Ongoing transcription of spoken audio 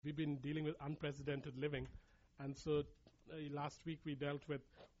We've been dealing with unprecedented living. And so last week we dealt with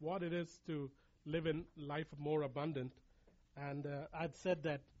what it is to live in life more abundant. And I'd said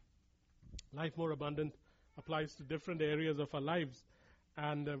that life more abundant applies to different areas of our lives.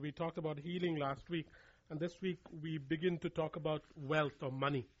 And we talked about healing last week. And this week we begin to talk about wealth or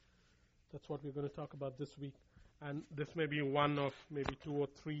money. That's what we're going to talk about this week. And this may be one of maybe two or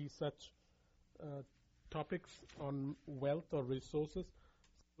three such topics on wealth or resources.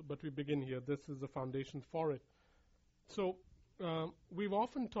 But we begin here. This is the foundation for it. So we've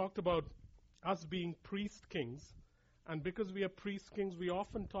often talked about us being priest kings. And because we are priest kings, we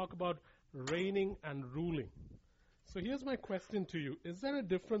often talk about reigning and ruling. So here's my question to you. Is there a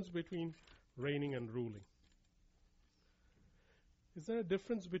difference between reigning and ruling? Is there a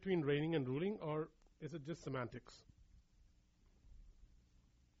difference between reigning and ruling, or is it just semantics?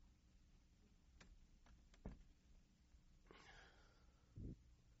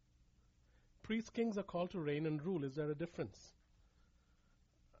 Priest kings are called to reign and rule. Is there a difference?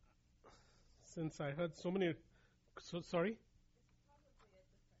 Since I heard so many... sorry?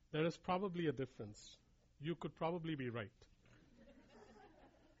 There is probably a difference. You could probably be right.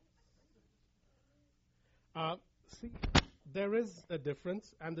 See, there is a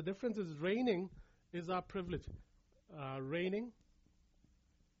difference, and the difference is reigning is our privilege. Reigning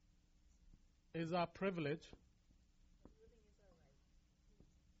is our privilege,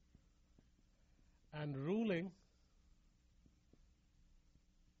 and ruling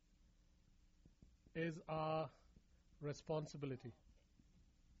is our responsibility.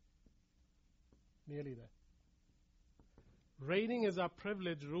 Nearly there. Reigning is our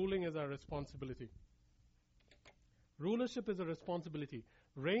privilege, ruling is our responsibility. Rulership is a responsibility.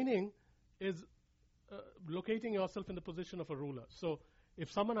 Reigning is locating yourself in the position of a ruler. So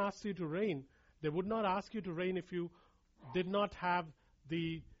if someone asks you to reign, they would not ask you to reign if you did not have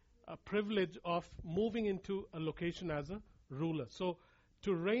the privilege of moving into a location as a ruler. So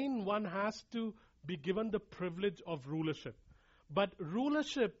to reign, one has to be given the privilege of rulership. But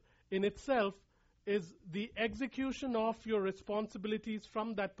rulership in itself is the execution of your responsibilities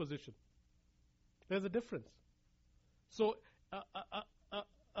from that position. There's a difference. So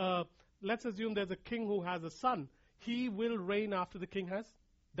let's assume there's a king who has a son. He will reign after the king has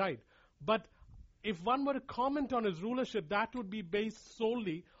died. But if one were to comment on his rulership, that would be based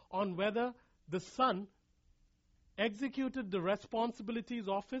solely on whether the son executed the responsibilities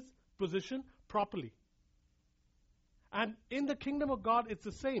of his position properly. And in the kingdom of God, it's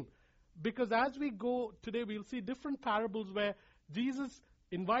the same. Because as we go today, we'll see different parables where Jesus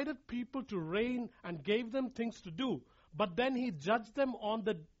invited people to reign and gave them things to do. But then he judged them on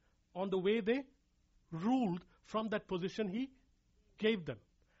the way they ruled from that position he gave them.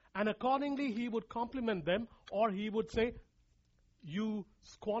 And accordingly, he would compliment them, or he would say, you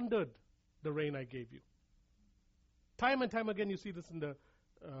squandered the reign I gave you. Time and time again, you see this in the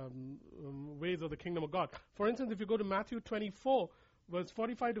ways of the kingdom of God. For instance, if you go to Matthew 24, verse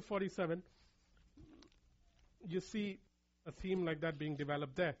 45 to 47, you see a theme like that being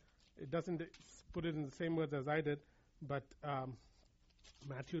developed there. It doesn't put it in the same words as I did, but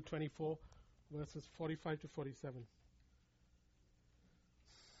Matthew 24, verses 45 to 47.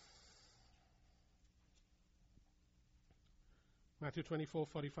 Matthew 24,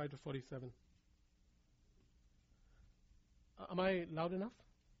 45 to 47. Am I loud enough?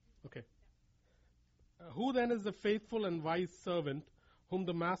 Okay. Who then is the faithful and wise servant whom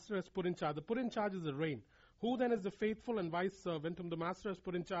the master has put in charge? The put in charge is the reign. Who then is the faithful and wise servant whom the master has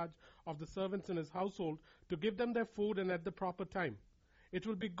put in charge of the servants in his household to give them their food and at the proper time? It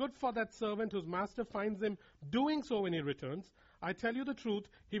will be good for that servant whose master finds him doing so when he returns. I tell you the truth,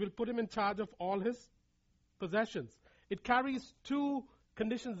 he will put him in charge of all his possessions. It carries two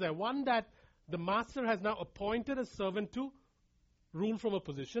conditions there. One, that the master has now appointed a servant to rule from a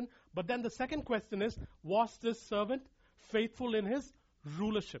position. But then the second question is, was this servant faithful in his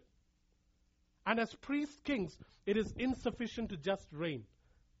rulership? And as priest kings, it is insufficient to just reign.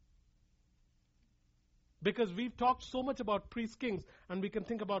 Because we've talked so much about priest kings, and we can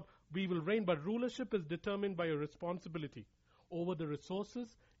think about we will reign, but rulership is determined by your responsibility over the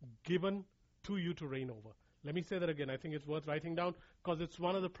resources given to you to reign over. Let me say that again. I think it's worth writing down because it's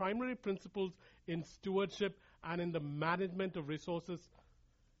one of the primary principles in stewardship and in the management of resources.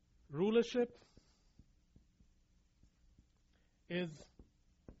 Rulership is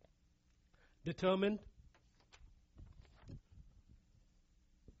determined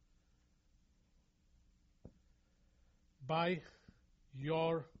by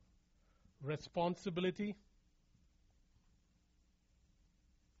your responsibility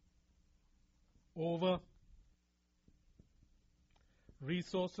over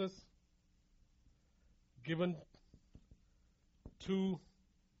resources given to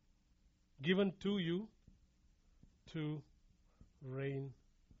you to reign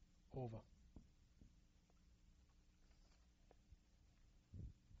over.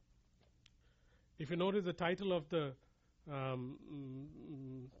 If you notice, the title of the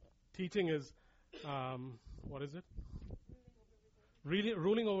teaching is, what is it?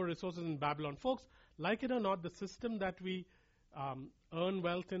 Ruling over resources in Babylon. Folks, like it or not, the system that we earn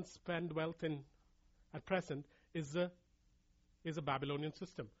wealth in, spend wealth in at present is a Babylonian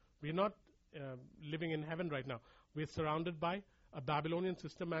system. We're not living in heaven right now. We're surrounded by a Babylonian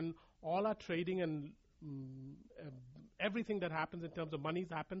system, and all our trading and everything that happens in terms of money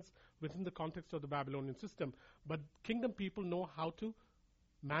happens within the context of the Babylonian system. But kingdom people know how to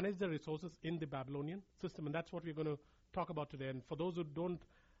manage their resources in the Babylonian system, and that's what we're going to talk about today. And for those who don't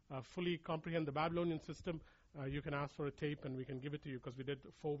fully comprehend the Babylonian system, you can ask for a tape and we can give it to you, because we did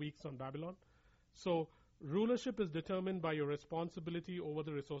 4 weeks on Babylon. So rulership is determined by your responsibility over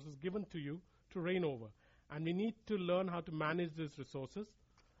the resources given to you to reign over. And we need to learn how to manage these resources,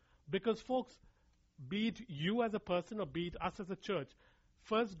 because folks, be it you as a person or be it us as a church,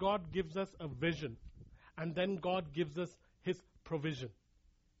 first God gives us a vision, and then God gives us His provision.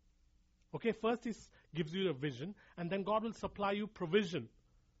 Okay, first He gives you a vision, and then God will supply you provision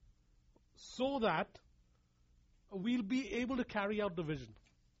so that we'll be able to carry out the vision.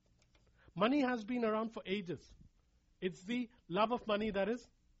 Money has been around for ages. It's the love of money that is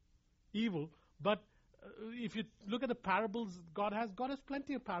evil. But if you look at the parables, God has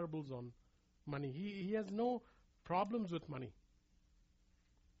plenty of parables on money. He has no problems with money.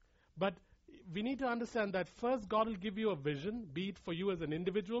 But we need to understand that first God will give you a vision, be it for you as an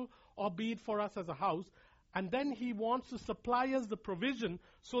individual or be it for us as a house. And then He wants to supply us the provision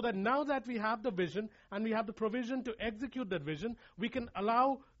so that now that we have the vision and we have the provision to execute that vision, we can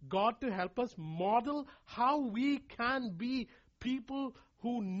allow God to help us model how we can be people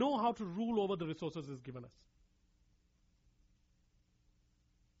who know how to rule over the resources He's given us.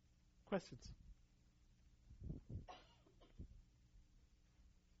 Questions?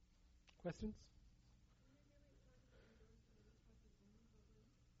 Questions?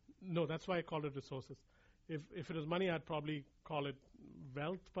 No, that's why I called it resources. If it was money, I'd probably call it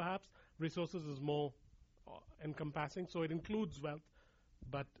wealth, perhaps. Resources is more encompassing, so it includes wealth,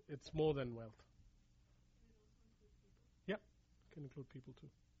 but it's more than wealth. Yeah, it can include people too.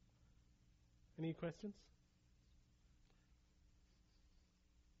 Any questions?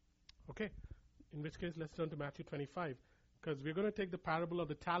 Okay, in which case, let's turn to Matthew 25, because we're going to take the parable of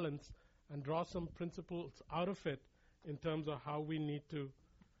the talents and draw some principles out of it in terms of how we need to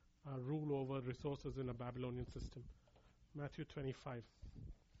rule over resources in a Babylonian system. Matthew 25.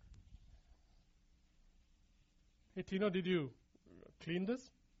 Hey, Tino, did you clean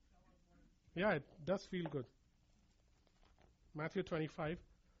this? Yeah, it does feel good. Matthew 25.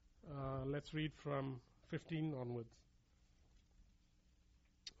 Let's read from 15 onwards.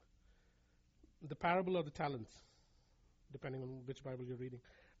 The parable of the talents, depending on which Bible you're reading.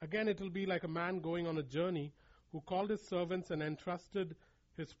 Again, it will be like a man going on a journey who called his servants and entrusted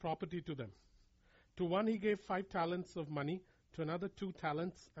his property to them. To one he gave 5 talents of money, to another 2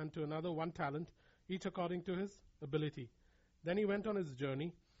 talents, and to another 1 talent, each according to his ability. Then he went on his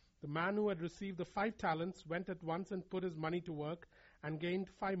journey. The man who had received the 5 talents went at once and put his money to work and gained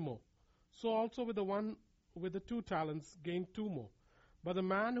 5 more. So also with the one with the 2 talents gained 2 more. But the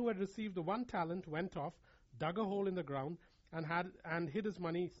man who had received the 1 talent went off, dug a hole in the ground, and hid his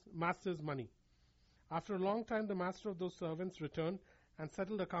master's money. After a long time, the master of those servants returned and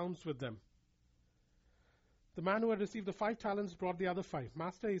settled accounts with them. The man who had received the 5 talents brought the other 5.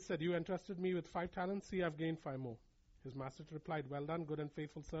 Master, he said, you entrusted me with 5 talents. See, I've gained 5 more. His master replied, well done, good and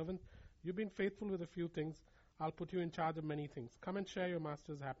faithful servant. You've been faithful with a few things. I'll put you in charge of many things. Come and share your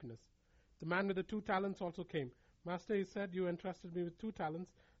master's happiness. The man with the 2 talents also came. Master, he said, you entrusted me with 2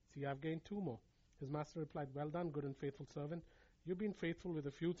 talents. See, I've gained 2 more. His master replied, well done, good and faithful servant. You've been faithful with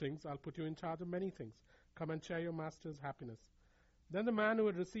a few things. I'll put you in charge of many things. Come and share your master's happiness. Then the man who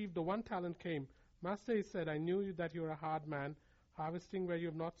had received the 1 talent came. Master, he said, I knew that you are a hard man, harvesting where you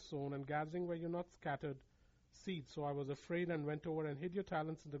have not sown and gathering where you have not scattered seed. So I was afraid and went over and hid your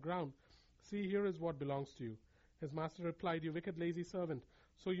talents in the ground. See, here is what belongs to you. His master replied, you wicked, lazy servant.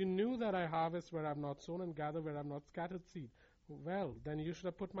 So you knew that I harvest where I have not sown and gather where I have not scattered seed. Well, then you should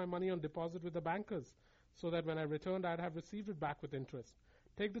have put my money on deposit with the bankers, so that when I returned, I'd have received it back with interest.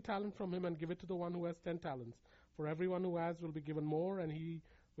 Take the talent from him and give it to the one who has 10 talents. For everyone who has will be given more, and he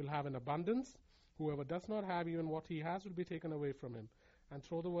will have an abundance. Whoever does not have, even what he has will be taken away from him. And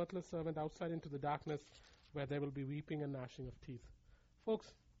throw the worthless servant outside into the darkness, where there will be weeping and gnashing of teeth. Folks,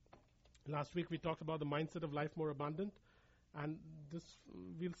 last week we talked about the mindset of life more abundant, and this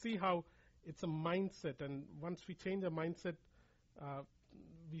we'll see how it's a mindset, and once we change our mindset,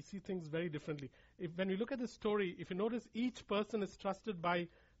 we see things very differently. When we look at this story, if you notice, each person is trusted by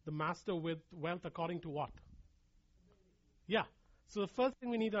the master with wealth according to what? Yeah. So the first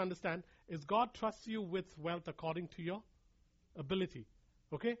thing we need to understand is God trusts you with wealth according to your ability.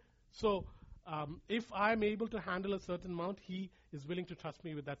 Okay? So if I'm able to handle a certain amount, He is willing to trust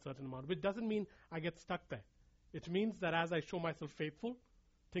me with that certain amount, which doesn't mean I get stuck there. It means that as I show myself faithful,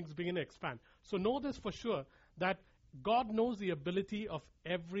 things begin to expand. So know this for sure, that God knows the ability of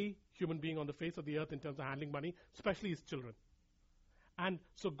every human being on the face of the earth in terms of handling money, especially His children. And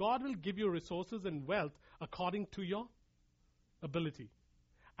so God will give you resources and wealth according to your ability.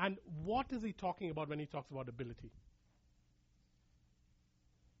 And what is He talking about when He talks about ability?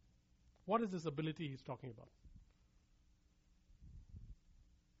 What is this ability He's talking about?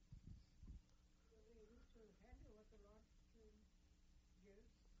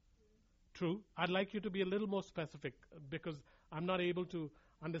 True. I'd like you to be a little more specific because I'm not able to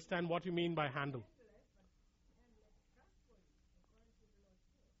understand what you mean by handle.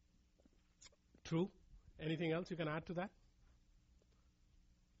 True. Anything else you can add to that?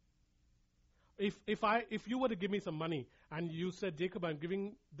 If you were to give me some money and you said, Jacob, I'm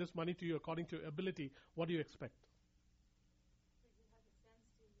giving this money to you according to your ability, what do you expect?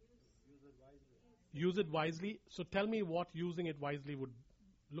 Use it wisely. So tell me what using it wisely would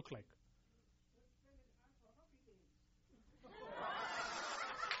look like.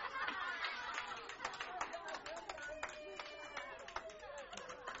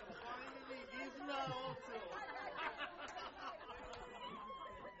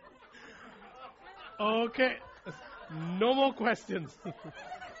 Okay. No more questions.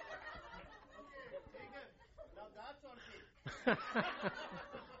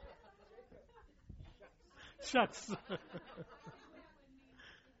 Shucks.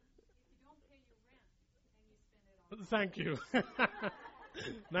 Thank you.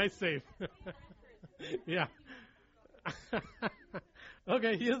 Nice save. Yeah.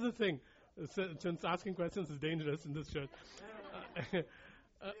 Okay, here's the thing. Since asking questions is dangerous in this church.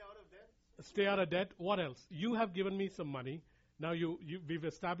 Stay out of debt. What else? You have given me some money. Now we've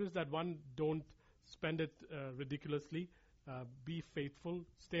established that one, don't spend it ridiculously. Be faithful.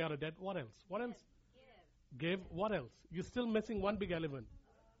 Stay out of debt. What else? What else? Give. What else? You're still missing one big element.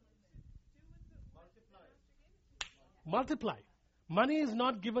 Multiply. Money is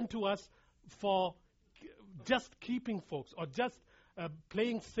not given to us for just keeping folks or just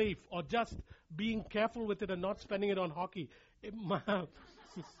playing safe or just being careful with it and not spending it on hockey.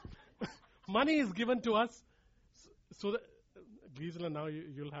 Money is given to us so that, Gisela, now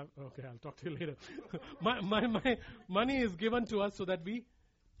you'll have, okay, I'll talk to you later. my money is given to us so that we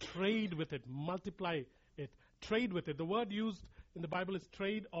trade with it, multiply it, trade with it. The word used in the Bible is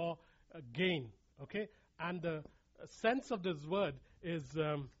trade or gain, okay? And the sense of this word is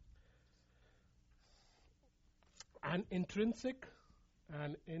an intrinsic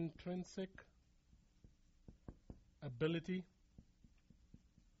ability.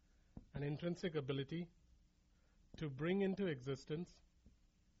 An intrinsic ability to bring into existence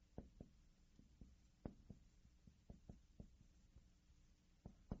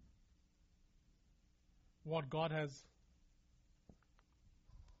what God has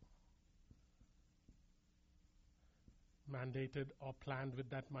mandated or planned with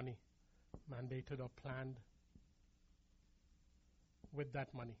that money. Mandated or planned with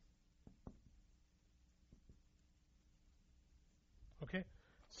that money. Okay?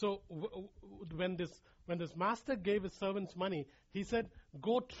 So when this master gave his servants money, he said,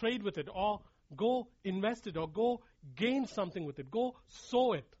 go trade with it, or go invest it, or go gain something with it, go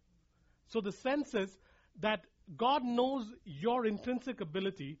sow it. So the sense is that God knows your intrinsic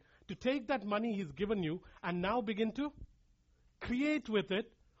ability to take that money He's given you and now begin to create with it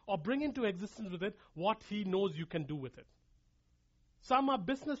or bring into existence with it what He knows you can do with it. Some are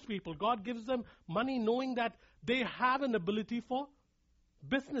business people. God gives them money knowing that they have an ability for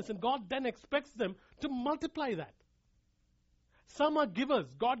business, and God then expects them to multiply that. Some are givers.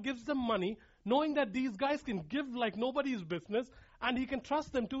 God gives them money knowing that these guys can give like nobody's business and He can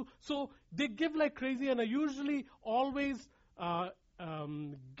trust them to. So they give like crazy and are usually always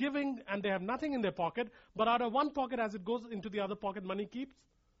giving, and they have nothing in their pocket, but out of one pocket as it goes into the other pocket, money keeps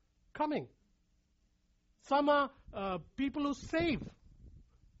coming. Some are people who save.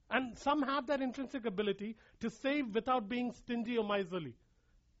 And some have that intrinsic ability to save without being stingy or miserly.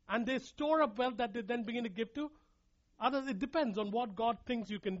 And they store up wealth that they then begin to give to others. It depends on what God thinks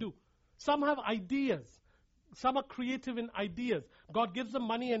you can do. Some have ideas. Some are creative in ideas. God gives them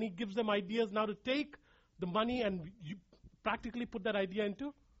money and He gives them ideas now to take the money and you practically put that idea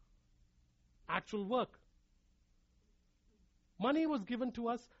into actual work. Money was given to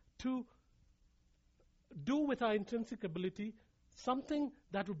us to do with our intrinsic ability something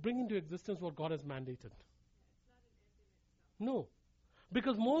that would bring into existence what God has mandated. No.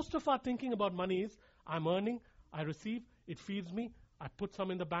 Because most of our thinking about money is, I'm earning, I receive, it feeds me, I put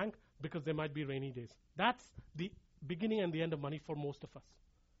some in the bank because there might be rainy days. That's the beginning and the end of money for most of us.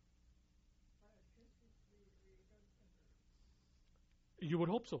 You would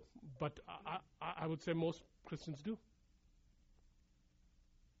hope so, but I would say most Christians do.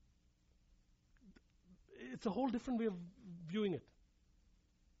 It's a whole different way of viewing it.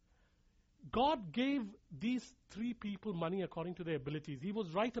 God gave these three people money according to their abilities. He was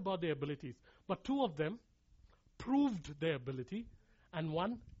right about their abilities. But two of them proved their ability and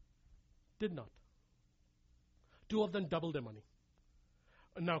one did not. Two of them doubled their money.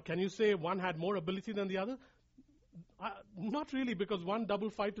 Now, can you say one had more ability than the other? Not really, because one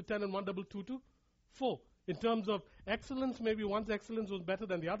doubled 5 to 10 and one doubled 2 to 4. In terms of excellence, maybe one's excellence was better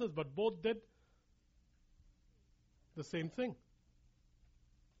than the others, but both did the same thing.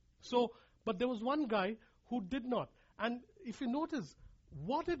 So, but there was one guy who did not. And if you notice,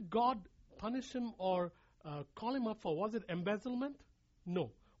 what did God punish him or call him up for? Was it embezzlement?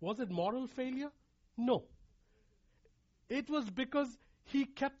 No. Was it moral failure? No. It was because he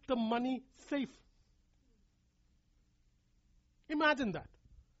kept the money safe. Imagine that.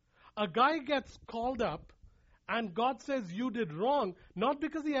 A guy gets called up and God says you did wrong, not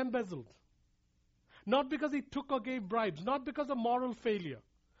because he embezzled, not because he took or gave bribes, not because of moral failure,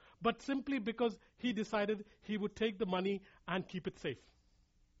 but simply because he decided he would take the money and keep it safe.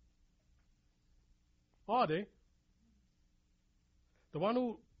 Are they? The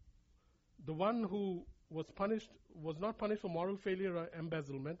one who was punished was not punished for moral failure or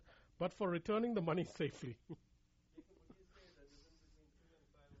embezzlement, but for returning the money safely.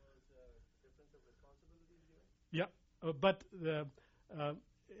 Yeah, but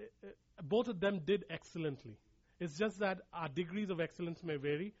both of them did excellently. It's just that our degrees of excellence may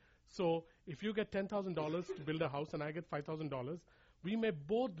vary. So if you get $10,000 to build a house and I get $5,000, we may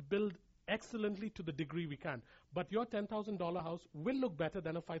both build excellently to the degree we can. But your $10,000 house will look better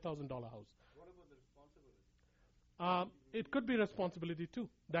than a $5,000 house. What about the responsibility? It could be responsibility too.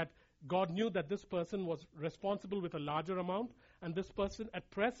 That God knew that this person was responsible with a larger amount and this person at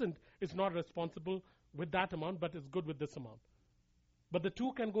present is not responsible with that amount but is good with this amount. But the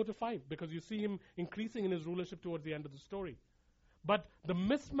two can go to 5 because you see him increasing in his rulership towards the end of the story. But the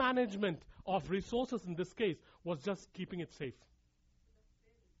mismanagement of resources in this case was just keeping it safe.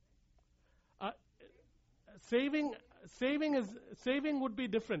 Saving would be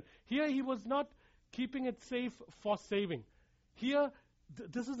different. Here he was not keeping it safe for saving. Here,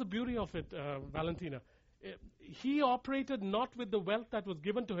 this is the beauty of it, Valentina. He operated not with the wealth that was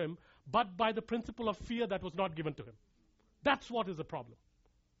given to him, but by the principle of fear that was not given to him. That's what is the problem.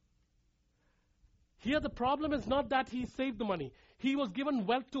 Here the problem is not that he saved the money. He was given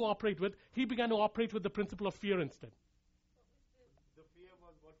wealth to operate with. He began to operate with the principle of fear instead. The fear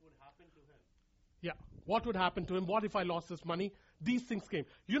was what would happen to him. Yeah. What would happen to him? What if I lost this money? These things came.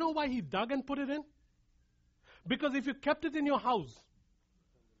 You know why he dug and put it in? Because if you kept it in your house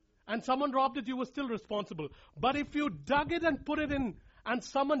and someone robbed it, you were still responsible. But if you dug it and put it in and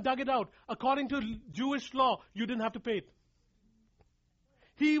someone dug it out, according to Jewish law, you didn't have to pay it.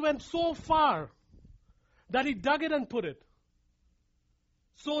 He went so far that he dug it and put it,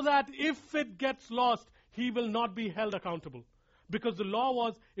 so that if it gets lost, he will not be held accountable. Because the law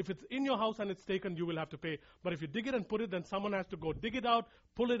was, if it's in your house and it's taken, you will have to pay. But if you dig it and put it, then someone has to go dig it out,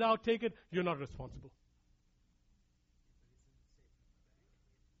 pull it out, take it. You're not responsible.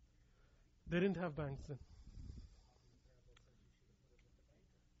 They didn't have banks then.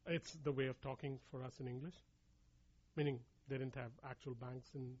 It's the way of talking for us in English. Meaning they didn't have actual banks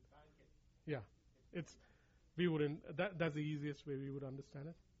in. Yeah. We wouldn't. That's the easiest way we would understand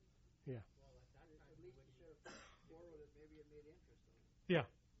it. Yeah. Yeah.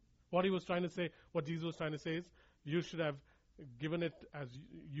 What he was trying to say, what Jesus was trying to say is, you should have given it as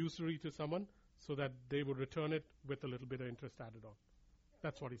usury to someone so that they would return it with a little bit of interest added on.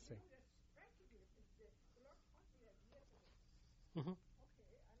 That's what he's saying. Mm-hmm.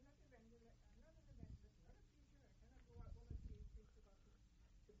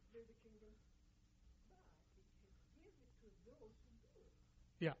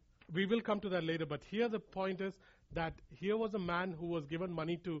 Yeah, we will come to that later, but here the point is that here was a man who was given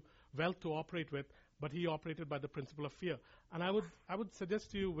money to wealth to operate with, but he operated by the principle of fear. And I would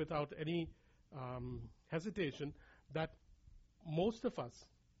suggest to you, without any hesitation that most of us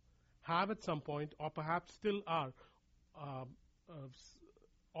have at some point, or perhaps still are,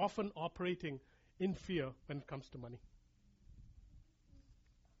 often operating in fear when it comes to money.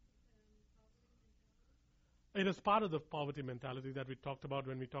 It is part of the poverty mentality that we talked about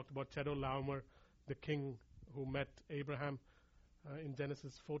when we talked about Chedorlaomer, the king who met Abraham in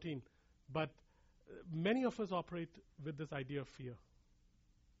Genesis 14. But many of us operate with this idea of fear.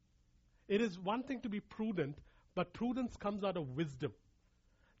 It is one thing to be prudent, but prudence comes out of wisdom.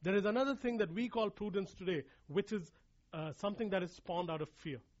 There is another thing that we call prudence today, which is something that is spawned out of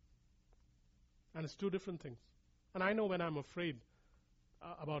fear. And it's two different things. And I know when I'm afraid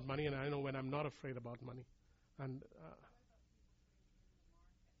about money, and I know when I'm not afraid about money. And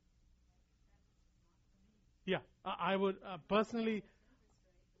yeah, I would personally,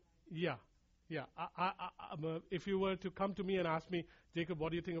 yeah. If you were to come to me and ask me, Jacob, what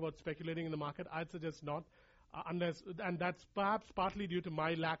do you think about speculating in the market? I'd suggest not, unless, and that's perhaps partly due to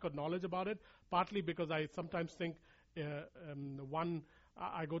my lack of knowledge about it, partly because I sometimes think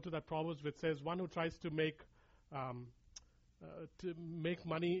I go to that Proverbs which says, one who tries to make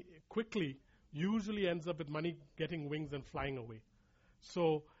money quickly usually ends up with money getting wings and flying away.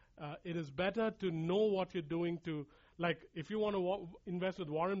 So it is better to know what you're doing to, like, if you want to invest with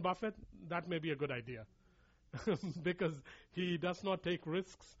Warren Buffett, that may be a good idea. Because he does not take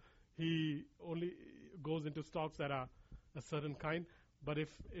risks. He only goes into stocks that are a certain kind. But if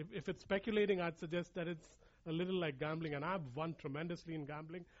it's speculating, I'd suggest that it's a little like gambling. And I've won tremendously in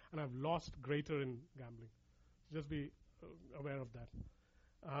gambling, and I've lost greater in gambling. So just be aware of that.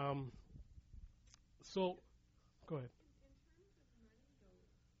 So, go ahead.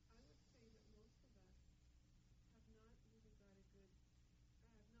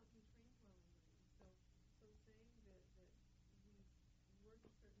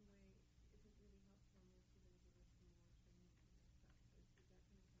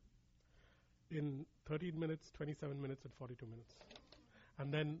 In 13 minutes, 27 minutes, and 42 minutes.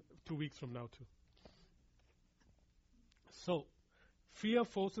 And then 2 weeks from now, too. So, fear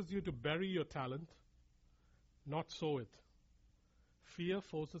forces you to bury your talent, not sow it. Fear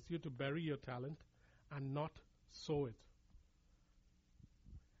forces you to bury your talent and not sow it.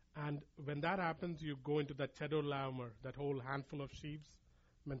 And when that happens, you go into that Chedorlaomer, that whole handful of sheaves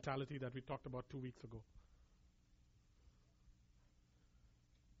mentality that we talked about 2 weeks ago.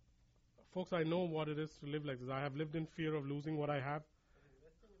 Folks, I know what it is to live like this. I have lived in fear of losing what I have.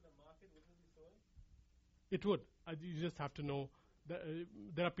 Investing in the market, wouldn't it be sowing? It would. You just have to know.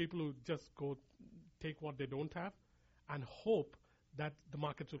 There are people who just go take what they don't have and hope that the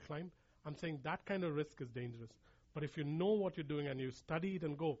markets will climb. I'm saying that kind of risk is dangerous. But if you know what you're doing and you study it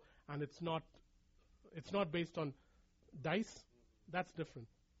and go, and it's not based on dice, that's different.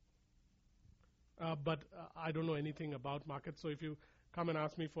 But I don't know anything about markets, so if you come and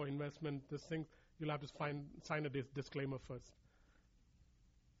ask me for investment, this thing, you'll have to sign a disclaimer first.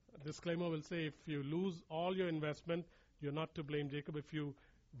 A disclaimer will say if you lose all your investment, you're not to blame, Jacob. If you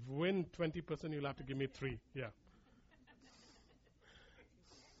win 20%, you'll have to give me 3. Yeah.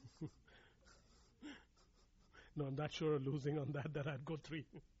 No, I'm not sure of losing on that I'd go 3.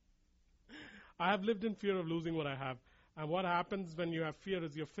 I have lived in fear of losing what I have. And what happens when you have fear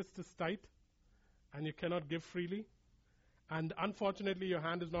is your fist is tight and you cannot give freely. And unfortunately, your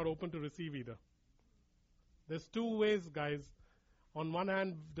hand is not open to receive either. There's 2 ways, guys. On one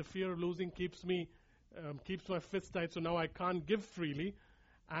hand, the fear of losing keeps my fist tight, so now I can't give freely.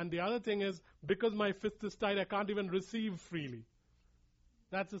 And the other thing is, because my fist is tight, I can't even receive freely.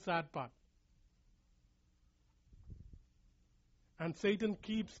 That's the sad part. And Satan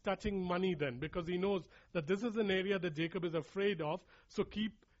keeps touching money then, because he knows that this is an area that Jacob is afraid of, so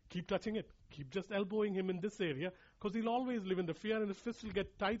keep touching it. Keep just elbowing him in this area, because he'll always live in the fear, and his fists will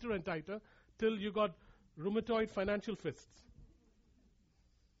get tighter and tighter till you got rheumatoid financial fists.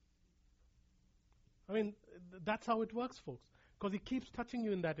 I mean, that's how it works, folks. Because he keeps touching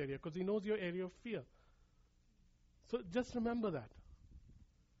you in that area, because he knows your area of fear. So just remember that.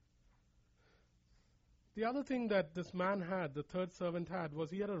 The other thing that this man had, the third servant had,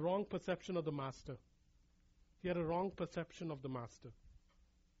 was he had a wrong perception of the master. He had a wrong perception of the master.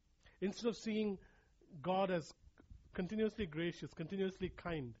 Instead of seeing God as continuously gracious, continuously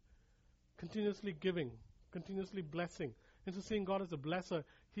kind, continuously giving, continuously blessing, instead of seeing God as a blesser,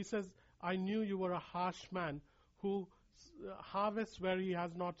 he says, I knew you were a harsh man who harvests where he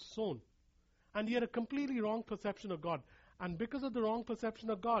has not sown. And he had a completely wrong perception of God. And because of the wrong perception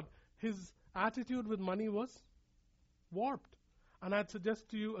of God, his attitude with money was warped. And I'd suggest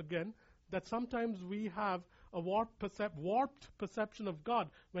to you again that sometimes we have a warped perception of God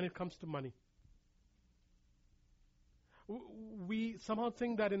when it comes to money. we somehow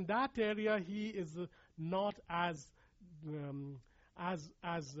think that in that area he is not um, as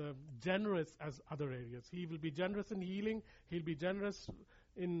generous as other areas. He will be generous in healing. He'll be generous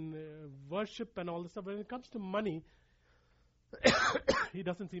in worship and all this stuff. But when it comes to money, he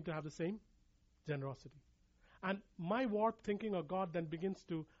doesn't seem to have the same generosity. And my warped thinking of God then begins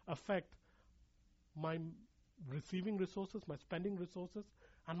to affect my receiving resources, my spending resources,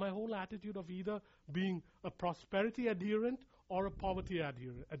 and my whole attitude of either being a prosperity adherent or a poverty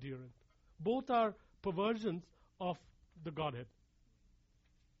adherent. Both are perversions of the Godhead.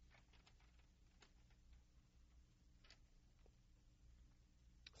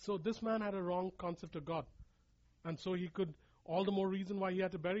 So this man had a wrong concept of God. And so he could, all the more reason why he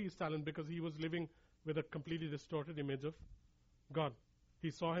had to bury his talent, because he was living with a completely distorted image of God. He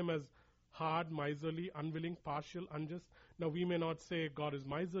saw him as hard, miserly, unwilling, partial, unjust. Now we may not say God is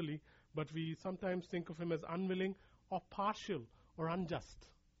miserly, but we sometimes think of him as unwilling or partial or unjust.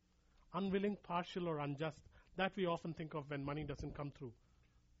 Unwilling, partial or unjust. That we often think of when money doesn't come through.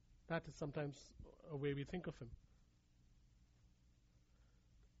 That is sometimes a way we think of him.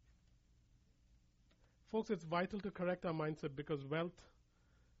 Folks, it's vital to correct our mindset, because wealth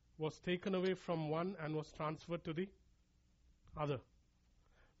was taken away from one and was transferred to the other.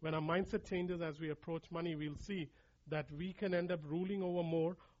 When our mindset changes as we approach money, we'll see that we can end up ruling over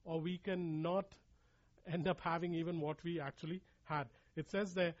more, or we can not end up having even what we actually had. It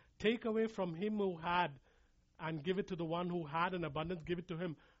says there, take away from him who had and give it to the one who had an abundance, give it to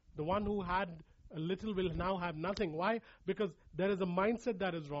him. The one who had a little will now have nothing. Why? Because there is a mindset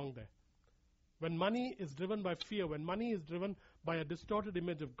that is wrong there. When money is driven by fear, when money is driven by a distorted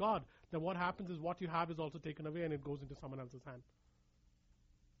image of God, then what happens is what you have is also taken away and it goes into someone else's hand.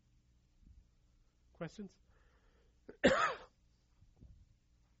 Questions?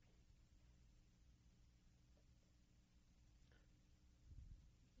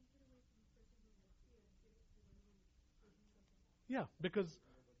 Yeah, because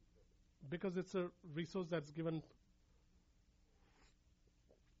it's a resource that's given.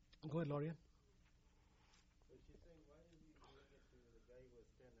 Go ahead, Lorian. So she's saying, why is he giving it to the guy who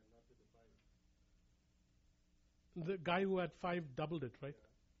has 10 and not to the 5? The guy who had 5 doubled it, right?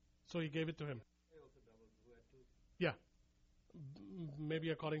 So he gave it to him. He also doubled, who had 2. Yeah. Maybe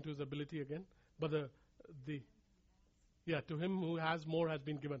according to his ability again. But to him who has more has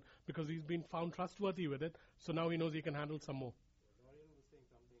been given, because he's been found trustworthy with it. So now he knows he can handle some more. Dorian was saying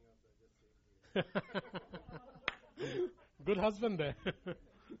something else. I just saying. Good husband there.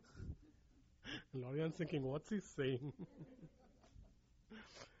 Lorian's thinking, what's he saying?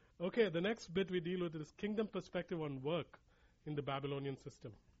 Okay, the next bit we deal with is kingdom perspective on work in the Babylonian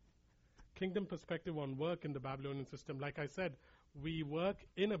system. Kingdom perspective on work in the Babylonian system. Like I said, we work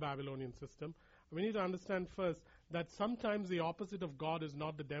in a Babylonian system. We need to understand first that sometimes the opposite of God is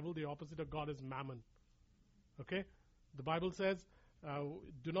not the devil, the opposite of God is mammon. Okay? The Bible says,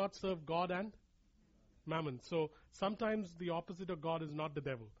 do not serve God and mammon. So sometimes the opposite of God is not the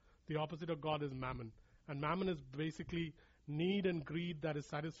devil. The opposite of God is mammon. And mammon is basically need and greed that is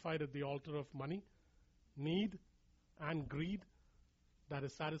satisfied at the altar of money. Need and greed that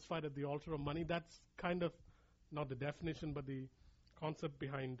is satisfied at the altar of money. That's kind of not the definition, but the concept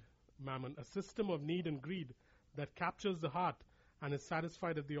behind mammon. A system of need and greed that captures the heart and is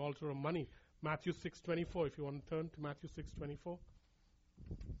satisfied at the altar of money. Matthew 6:24, if you want to turn to Matthew 6:24.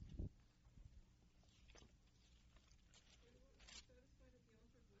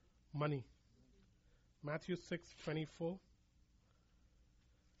 Money. Matthew 6:24.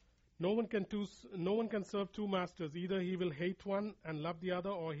 No one can serve two masters. Either he will hate one and love the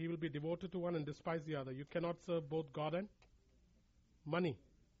other, or he will be devoted to one and despise the other. You cannot serve both God and money.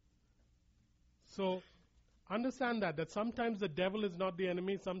 So understand that sometimes the devil is not the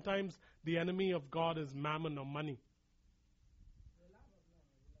enemy. Sometimes the enemy of God is mammon or money.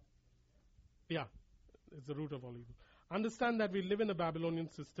 Yeah, it's the root of all evil. Understand that we live in a Babylonian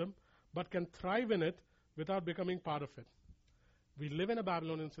system, but can thrive in it without becoming part of it. We live in a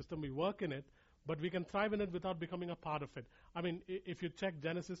Babylonian system, we work in it, but we can thrive in it without becoming a part of it. I mean, if you check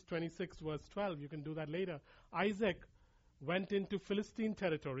Genesis 26 verse 12, you can do that later. Isaac went into Philistine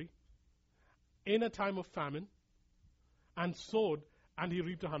territory in a time of famine and sowed, and he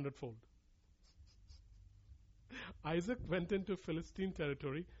reaped 100-fold. Isaac went into Philistine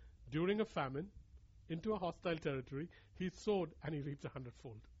territory during a famine, into a hostile territory. He sowed, and he reaped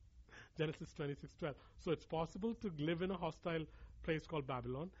 100-fold. Genesis 26:12. So it's possible to live in a hostile place called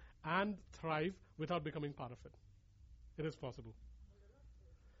Babylon and thrive without becoming part of it. It is possible.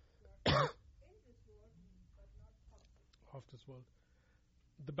 Of this world.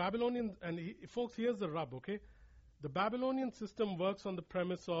 The Babylonian, and folks, here's the rub, okay? The Babylonian system works on the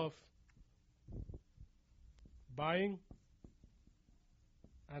premise of buying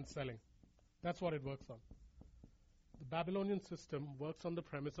and selling. That's what it works on. The Babylonian system works on the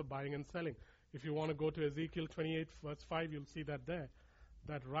premise of buying and selling. If you want to go to Ezekiel 28 verse 5, you'll see that there.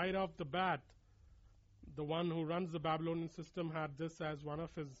 That right off the bat, the one who runs the Babylonian system had this as one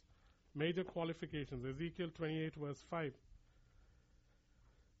of his major qualifications. Ezekiel 28 verse 5.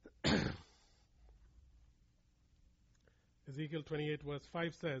 Ezekiel 28 verse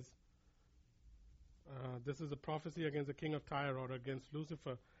 5 says, this is a prophecy against the king of Tyre, or against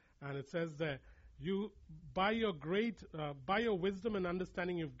Lucifer. And it says there, you, by your wisdom and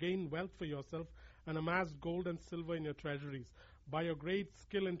understanding, you've gained wealth for yourself and amassed gold and silver in your treasuries. By your great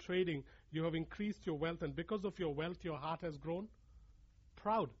skill in trading, you have increased your wealth, and because of your wealth, your heart has grown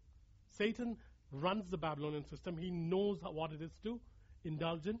proud. Satan runs the Babylonian system. He knows what it is to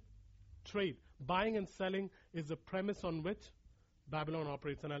indulge in trade. Buying and selling is the premise on which Babylon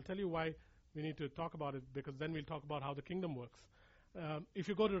operates. And I'll tell you why we need to talk about it, because then we'll talk about how the kingdom works. If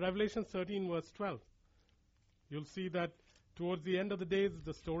you go to Revelation 13 verse 12, you'll see that towards the end of the days,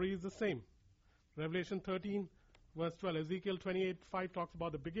 the story is the same. Revelation 13 verse 12. Ezekiel 28 5 talks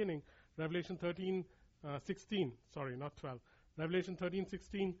about the beginning. Revelation 13 16, sorry, not 12. Revelation 13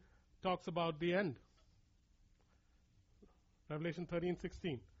 16 talks about the end. Revelation 13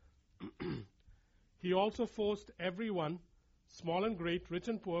 16. He also forced everyone, small and great, rich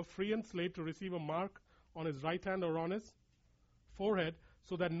and poor, free and slave, to receive a mark on his right hand or on his forehead,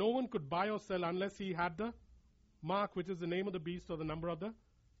 so that no one could buy or sell unless he had the mark, which is the name of the beast or the number of the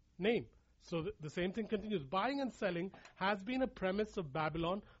name. So the same thing continues. Buying and selling has been a premise of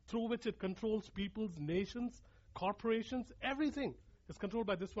Babylon, through which it controls peoples, nations, corporations, everything is controlled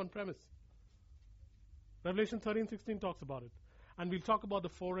by this one premise. Revelation 13:16 talks about it. And we'll talk about the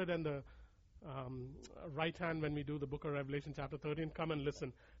forehead and the right hand when we do the book of Revelation chapter 13. Come and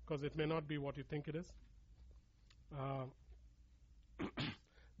listen, because it may not be what you think it is.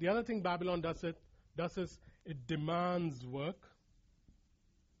 The other thing Babylon does is it demands work.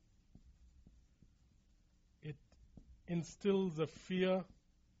 It instills a fear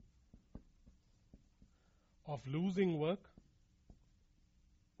of losing work.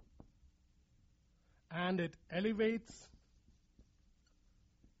 And it elevates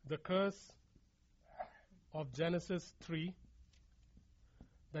the curse of Genesis 3,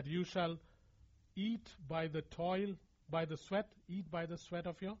 that you shall eat by the toil, by the sweat, eat by the sweat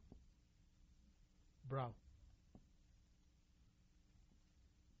of your brow.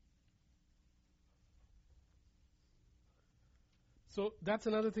 So that's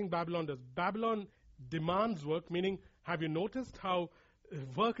another thing Babylon does. Babylon demands work, meaning, have you noticed how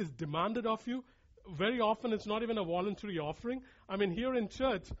work is demanded of you? Very often it's not even a voluntary offering. I mean, here in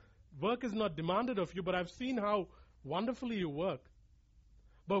church, work is not demanded of you, but I've seen how wonderfully you work.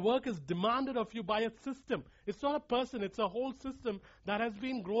 But work is demanded of you by a system. It's not a person, it's a whole system that has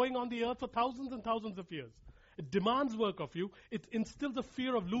been growing on the earth for thousands and thousands of years. It demands work of you. It instills a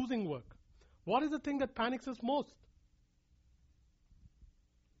fear of losing work. What is the thing that panics us most?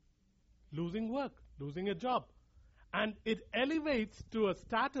 Losing work, losing a job. And it elevates to a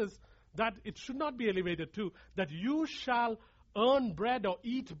status that it should not be elevated to, that you shall earn bread or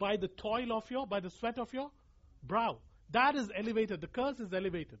eat by the toil of by the sweat of your brow. That is elevated. The curse is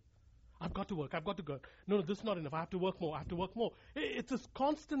elevated. I've got to work. I've got to go. No, this is not enough. I have to work more. I have to work more. It's a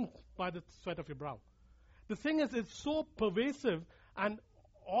constant by the sweat of your brow. The thing is, it's so pervasive and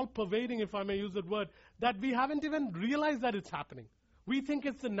all-pervading, if I may use that word, that we haven't even realized that it's happening. We think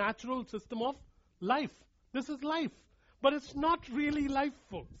it's the natural system of life. This is life. But it's not really life,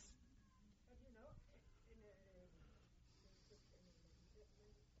 folks.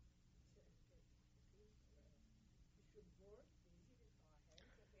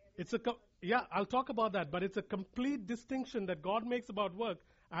 I'll talk about that, but it's a complete distinction that God makes about work,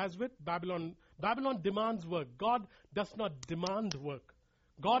 as with Babylon. Babylon demands work. God does not demand work.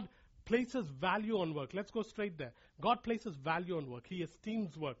 God places value on work. Let's go straight there. God places value on work. He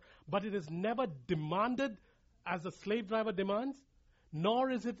esteems work. But it is never demanded as a slave driver demands,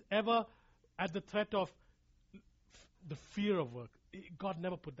 nor is it ever at the threat of the fear of work. God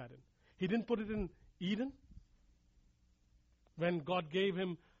never put that in. He didn't put it in Eden when God gave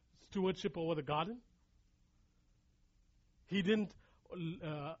him stewardship over the garden. He didn't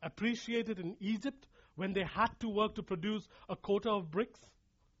appreciate it in Egypt when they had to work to produce a quota of bricks.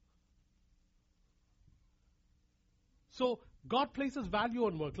 So God places value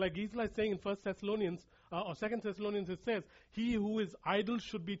on work. Like Gisela is saying in 1 Thessalonians or 2 Thessalonians, it says, he who is idle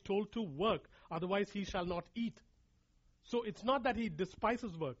should be told to work, otherwise he shall not eat. So it's not that he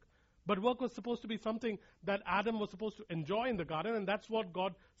despises work, But work was supposed to be something that Adam was supposed to enjoy in the garden, and that's what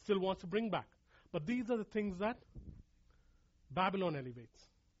God still wants to bring back. But these are the things that Babylon elevates.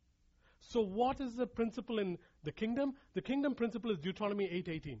 So what is the principle in the kingdom? The kingdom principle is Deuteronomy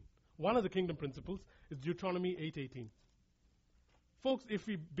 8:18. One of the kingdom principles is Deuteronomy 8:18. Folks, if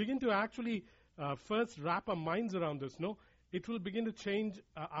we begin to actually first wrap our minds around this, it will begin to change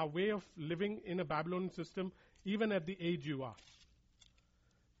our way of living in a Babylonian system, even at the age you are.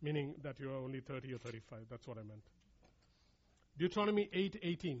 Meaning that you are only 30 or 35. That's what I meant. Deuteronomy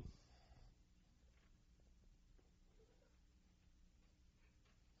 8:18.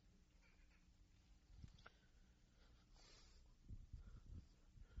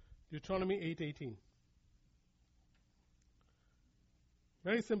 Deuteronomy 8:18.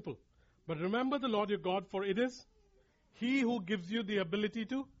 Very simple. But remember the Lord your God, for it is He who gives you the ability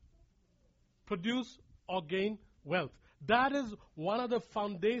to produce or gain wealth. That is one of the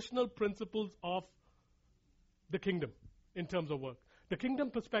foundational principles of the kingdom in terms of work. The kingdom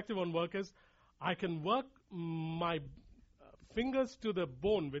perspective on work is I can work my fingers to the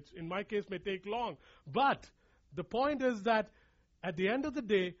bone, which in my case may take long. But the point is that at the end of the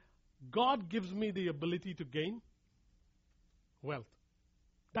day, God gives me the ability to gain wealth.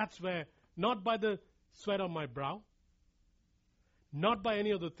 That's where, not by the sweat of my brow, not by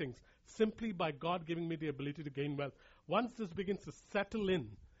any other things, simply by God giving me the ability to gain wealth. Once this begins to settle in,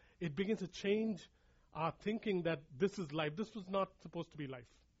 it begins to change our thinking that this is life. This was not supposed to be life.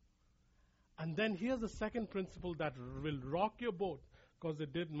 And then here's the second principle that will rock your boat, because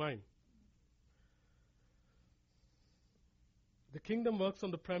it did mine. The kingdom works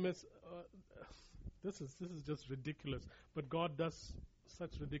on the premise, this is just ridiculous, but God does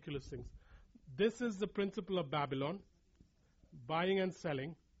such ridiculous things. This is the principle of Babylon, buying and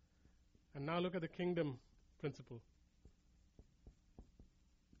selling. And now look at the kingdom principle.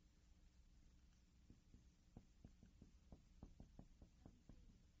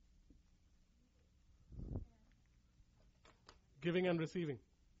 Giving and receiving.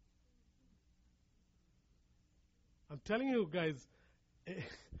 I'm telling you guys,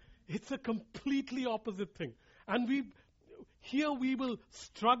 it's a completely opposite thing. And here we will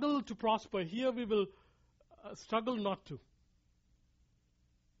struggle to prosper. Here we will struggle not to.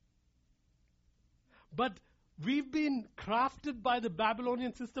 But we've been crafted by the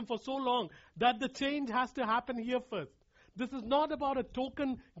Babylonian system for so long that the change has to happen here first. This is not about a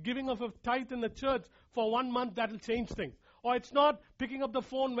token giving of a tithe in the church for 1 month that will change things. Or it's not picking up the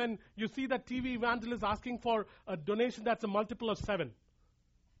phone when you see that TV evangelist asking for a donation that's a multiple of 7.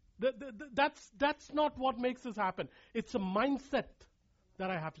 That's not what makes this happen. It's a mindset that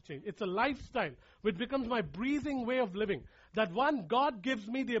I have to change. It's a lifestyle which becomes my breathing way of living. That one, God gives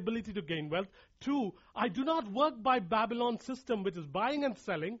me the ability to gain wealth. 2, I do not work by Babylon's system, which is buying and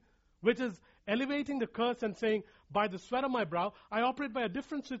selling, which is elevating the curse and saying, by the sweat of my brow. I operate by a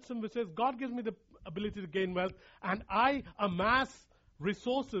different system which says, God gives me the ability to gain wealth, and I amass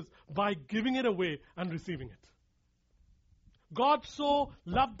resources by giving it away and receiving it. God so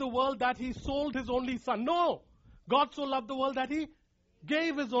loved the world that He sold His only Son. No! God so loved the world that He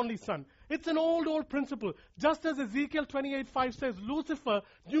gave His only Son. It's an old principle. Just as Ezekiel 28:5 says, Lucifer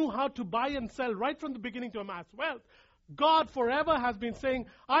knew how to buy and sell right from the beginning to amass wealth. God forever has been saying,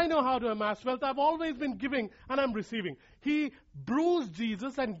 I know how to amass wealth. I've always been giving and I'm receiving. He bruised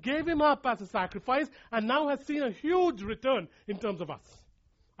Jesus and gave Him up as a sacrifice and now has seen a huge return in terms of us.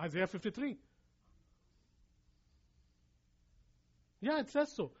 Isaiah 53. Yeah, it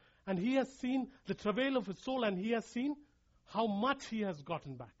says so. And He has seen the travail of His soul, and He has seen how much He has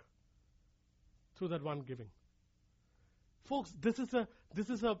gotten back through that one giving. Folks, this is a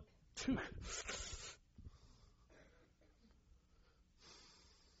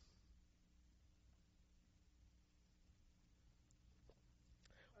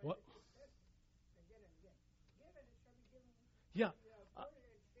what? Yeah,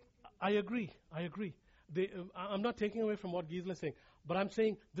 I agree. I'm not taking away from what Gisela is saying, but I'm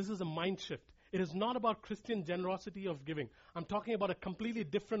saying this is a mind shift. It is not about Christian generosity of giving. I'm talking about a completely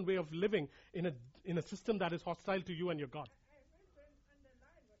different way of living in a system that is hostile to you and your God.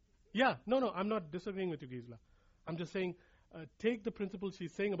 Yeah, no, I'm not disagreeing with you, Gisela. I'm just saying, take the principle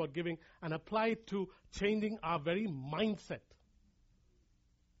she's saying about giving and apply it to changing our very mindset.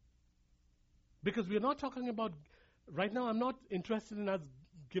 Because we're not talking about, right now I'm not interested in us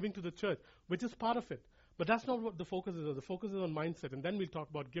giving to the church, which is part of it. But that's not what the focus is. The focus is on mindset, and then we'll talk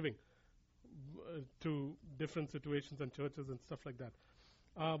about giving to different situations and churches and stuff like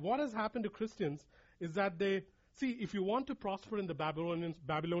that. What has happened to Christians is that they, if you want to prosper in the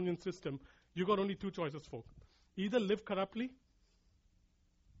Babylonian system, you got only 2 choices, folks. Either live corruptly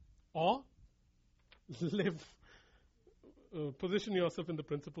or live, position yourself in the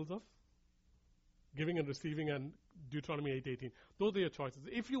principles of giving and receiving and Deuteronomy 8:18. Those are your choices.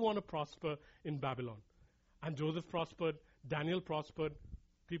 If you want to prosper in Babylon, and Joseph prospered, Daniel prospered,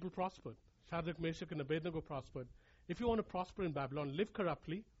 people prospered. Shadrach, Meshach, and Abednego prospered. If you want to prosper in Babylon, live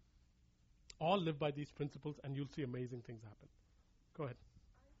corruptly, or live by these principles, and you'll see amazing things happen. Go ahead.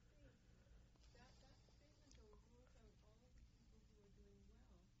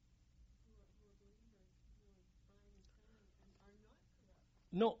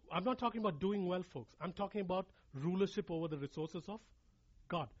 No, I'm not talking about doing well, folks. I'm talking about rulership over the resources of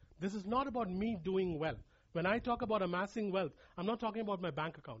God. This is not about me doing well. When I talk about amassing wealth, I'm not talking about my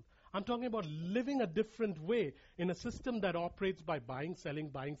bank account. I'm talking about living a different way in a system that operates by buying,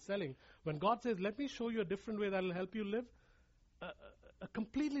 selling. When God says, let me show you a different way that will help you live a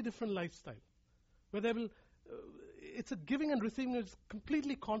completely different lifestyle, where there will, it's a giving and receiving is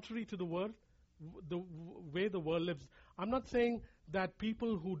completely contrary to the world, way the world lives. I'm not saying that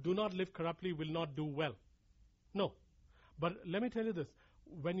people who do not live corruptly will not do well. No. But let me tell you this.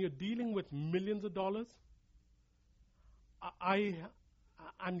 When you're dealing with millions of dollars,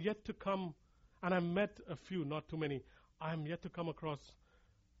 I'm yet to come, and I've met a few, not too many, I'm yet to come across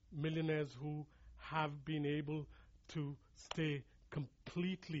millionaires who have been able to stay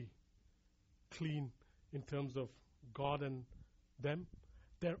completely clean in terms of God and them.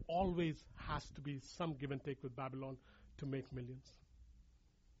 There always has to be some give and take with Babylon to make millions.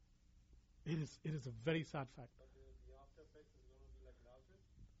 It is a very sad fact. But the after effects is going to be like Lazarus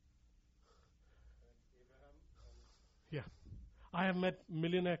and Abraham. Yeah. I have met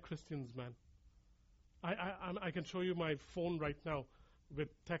millionaire Christians, man. I can show you my phone right now with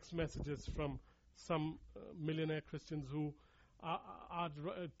text messages from some millionaire Christians who are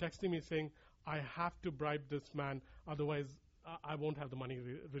texting me saying, I have to bribe this man, otherwise I won't have the money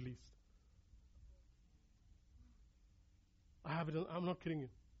released. I have it. I'm not kidding you.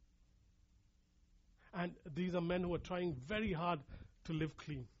 And these are men who are trying very hard to live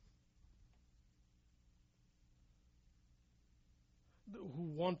clean, who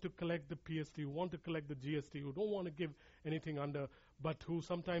want to collect the PST, who want to collect the GST, who don't want to give anything under, but who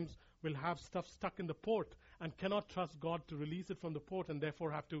sometimes will have stuff stuck in the port and cannot trust God to release it from the port, and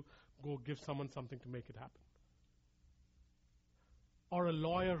therefore have to go give someone something to make it happen. Or a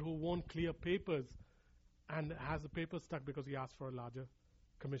lawyer who won't clear papers and has the papers stuck because he asked for a larger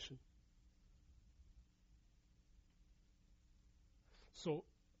commission. So,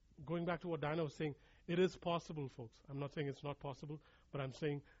 going back to what Diana was saying, it is possible, folks. I'm not saying it's not possible, but I'm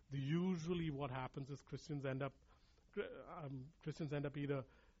saying usually what happens is Christians end up either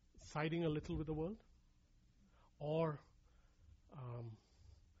siding a little with the world or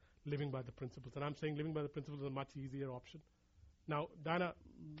living by the principles. And I'm saying living by the principles is a much easier option. Now, Diana,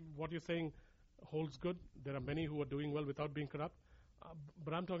 what you're saying holds good. There are many who are doing well without being corrupt.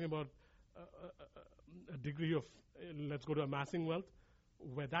 But I'm talking about a degree of, let's go to amassing wealth,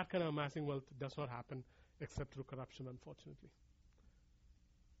 where that kind of amassing wealth does not happen except through corruption, unfortunately.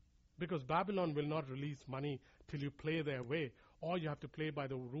 Because Babylon will not release money till you play their way, or you have to play by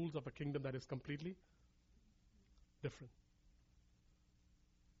the rules of a kingdom that is completely different.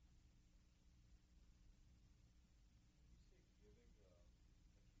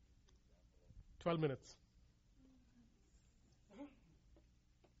 "12 minutes.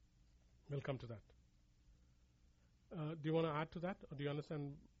 We'll come to that. Do you want to add to that, or do you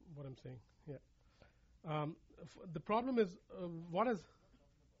understand what I'm saying? Yeah. The problem is, what is...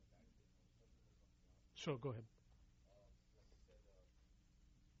 Sure, go ahead.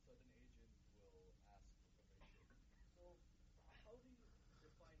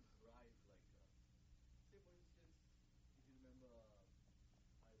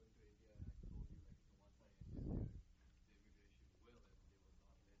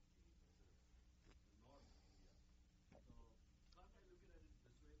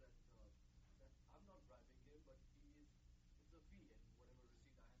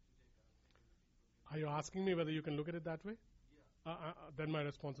 Are you asking me whether you can look at it that way? Then my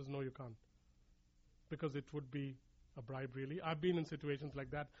response is no, you can't. Because it would be a bribe, really. I've been in situations like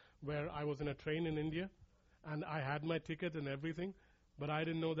that where I was in a train in India and I had my ticket and everything, but I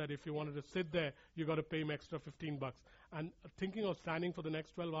didn't know that if you wanted to sit there, you got to pay him extra $15. And thinking of standing for the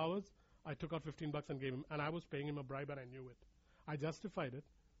next 12 hours, I took out $15 and gave him. And I was paying him a bribe and I knew it. I justified it,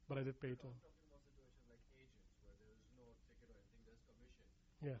 but I did pay it to him.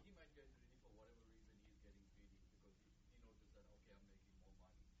 Yeah.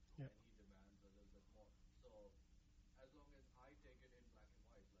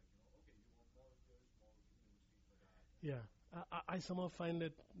 Yeah, I somehow find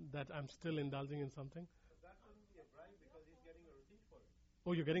it that I'm still indulging in something. But that wouldn't be a bribe because he's getting a receipt for it.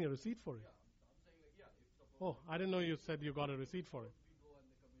 Oh, you're getting a receipt for it? Oh, I didn't know you said you got a receipt for it.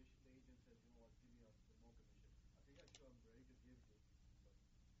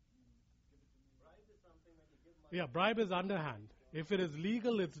 Bribe is something when you give money. Yeah, bribe is underhand. If it is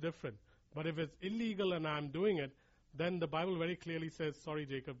legal, it's different. But if it's illegal and I'm doing it, then the Bible very clearly says, sorry,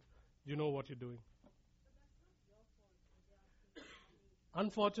 Jacob, you know what you're doing.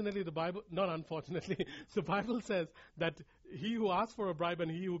 Unfortunately, the Bible, not unfortunately, the Bible says that he who asks for a bribe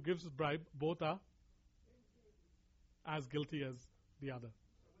and he who gives a bribe, both are as guilty as the other.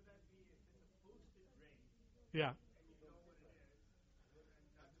 So would that be if it's a posted rate Yeah. and you know what it is,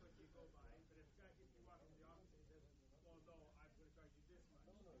 and that's what you go by? But if you walk into the office and says, well, no, I'm going to charge you this much,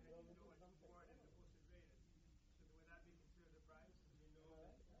 and you know it's more than the posted rate is, so would that be considered a bribe since you know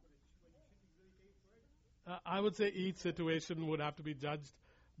when you should be really paying for it? I would say each situation would have to be judged,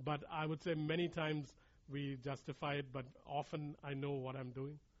 but I would say many times we justify it, but often I know what I'm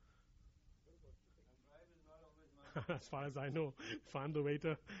doing. And bribe is not always money. As far as I know, if I'm the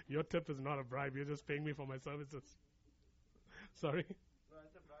waiter, your tip is not a bribe. You're just paying me for my services. Sorry? No, I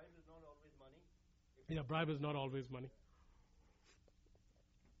said bribe is not always money. Yeah, bribe is not always money.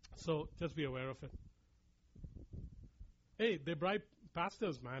 So just be aware of it. Hey, they bribe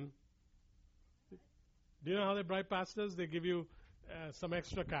pastors, man. Do you know how they bribe pastors? They give you some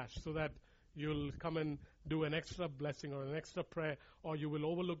extra cash so that you'll come and do an extra blessing or an extra prayer, or you will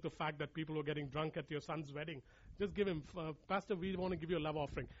overlook the fact that people are getting drunk at your son's wedding. Just give him, Pastor, we want to give you a love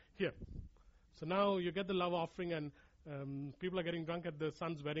offering. Here. So now you get the love offering, and people are getting drunk at the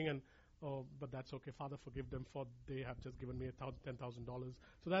son's wedding, and oh, but that's okay. Father, forgive them, for they have just given me $10,000.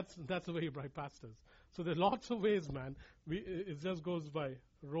 So that's the way you bribe pastors. So there's lots of ways, man. It just goes by.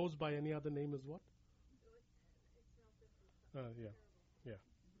 Rose by any other name is what? Yeah.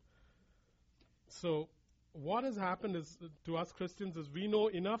 So what has happened is to us Christians is we know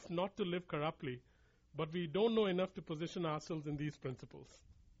enough not to live corruptly, but we don't know enough to position ourselves in these principles.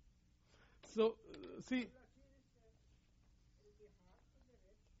 So, see,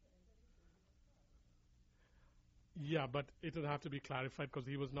 yeah, but it will have to be clarified because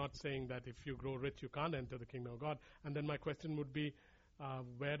he was not saying that if you grow rich, you can't enter the kingdom of God. And then my question would be,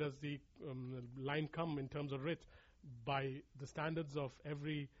 where does the line come in terms of rich? By the standards of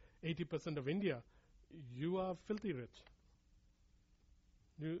every 80% of India, you are filthy rich.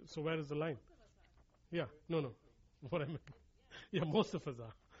 So where is the line? Yeah, no. What I mean, yeah, most of us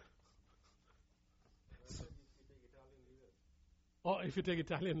are. Or if you take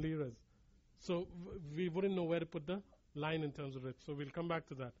Italian liras. So we wouldn't know where to put the line in terms of rich. So we'll come back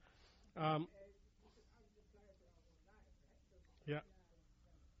to that. Yeah.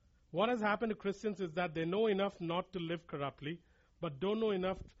 What has happened to Christians is that they know enough not to live corruptly, but don't know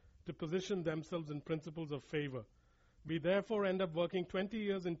enough to position themselves in principles of favor. We therefore end up working 20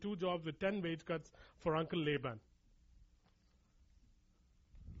 years in 2 jobs with 10 wage cuts for Uncle Laban.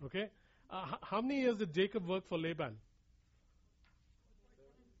 Okay? How many years did Jacob work for Laban?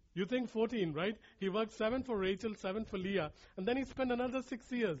 You think 14, right? He worked 7 for Rachel, 7 for Leah, and then he spent another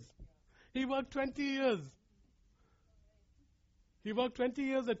 6 years. He worked 20 years. He worked 20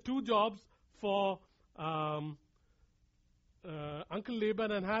 years at 2 jobs for Uncle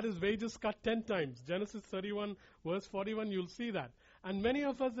Laban and had his wages cut 10 times. Genesis 31, verse 41, you'll see that. And many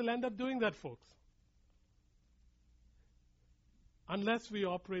of us will end up doing that, folks. Unless we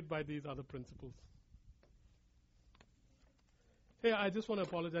operate by these other principles. Hey, I just want to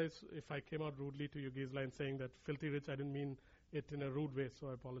apologize if I came out rudely to you, Gisela, in saying that filthy rich. I didn't mean it in a rude way, so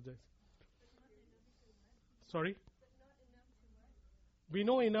I apologize. Sorry? We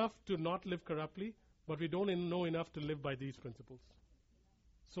know enough to not live corruptly, but we don't know enough to live by these principles.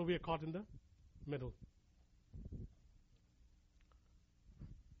 So we are caught in the middle.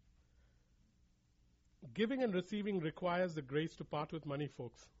 Giving and receiving requires the grace to part with money,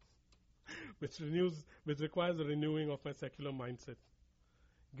 folks, which requires a renewing of my secular mindset.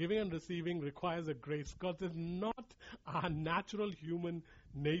 Giving and receiving requires a grace because it's not our natural human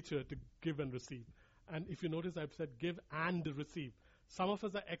nature to give and receive. And if you notice, I've said give and receive. Some of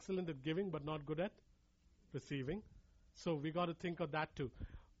us are excellent at giving but not good at receiving. So we got to think of that too.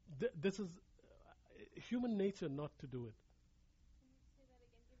 This is human nature not to do it.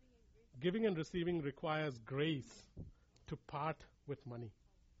 Giving and receiving requires grace to part with money.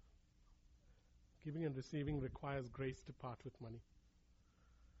 Giving and receiving requires grace to part with money.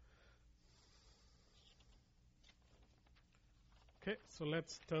 Okay, so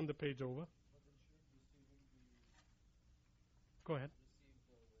let's turn the page over. Go ahead.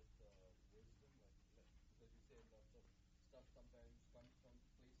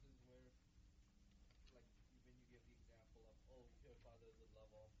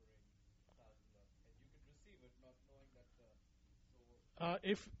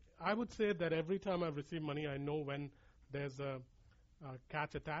 If I would say that every time I've received money, I know when there's a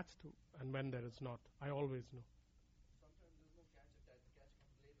catch attached and when there is not. I always know. Sometimes there's no catch attached. The catch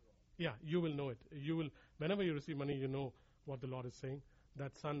comes later on. Yeah, you will know it. You will, whenever you receive money, you know what the Lord is saying.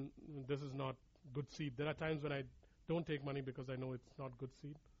 That son, this is not good seed. There are times when I don't take money because I know it's not good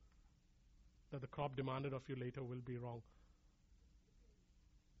seed. That the crop demanded of you later will be wrong.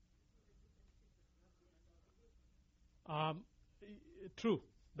 True,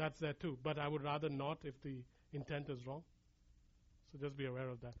 that's there too. But I would rather not if the intent is wrong. So just be aware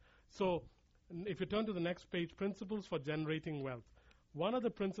of that. So if you turn to the next page, principles for generating wealth. One of the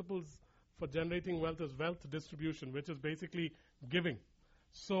principles for generating wealth is wealth distribution, which is basically giving.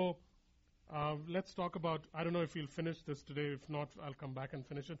 So let's talk about, I don't know if we'll finish this today. If not, I'll come back and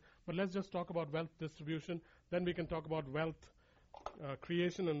finish it. But let's just talk about wealth distribution. Then we can talk about wealth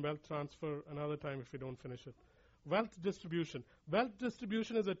creation and wealth transfer another time if we don't finish it. Wealth distribution. Wealth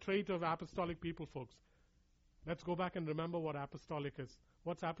distribution is a trait of apostolic people, folks. Let's go back and remember what apostolic is.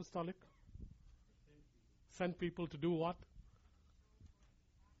 What's apostolic? Sent people to do what?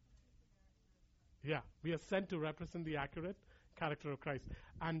 Yeah, we are sent to represent the accurate character of Christ.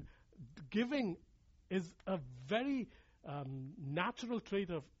 And giving is a very natural trait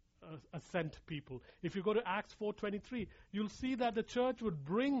of a sent people. If you go to Acts 4:23, you'll see that the church would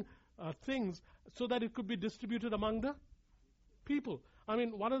bring things so that it could be distributed among the people. I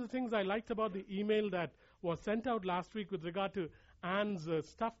mean, one of the things I liked about the email that was sent out last week with regard to Anne's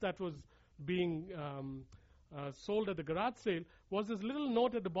stuff that was being sold at the garage sale was this little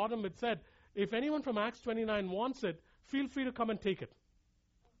note at the bottom. It said, if anyone from Acts 29 wants it, feel free to come and take it.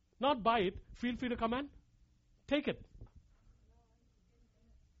 Not buy it, feel free to come and take it.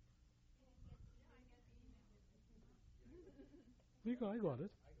 I got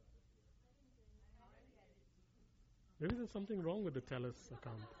it. Maybe there's something wrong with the TELUS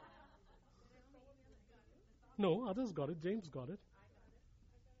account. No, others got it. James got it.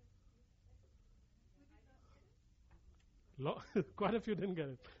 Quite a few didn't get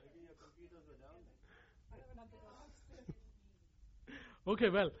it. Okay,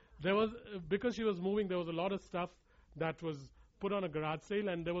 well, there was, because she was moving, there was a lot of stuff that was put on a garage sale,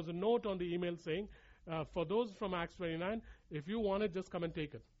 and there was a note on the email saying, for those from Acts 29, if you want it, just come and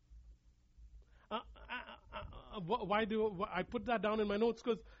take it. Why do I put that down in my notes?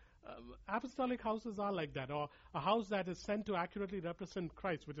 Because apostolic houses are like that, or a house that is sent to accurately represent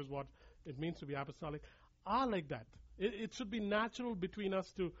Christ, which is what it means to be apostolic, are like that. It should be natural between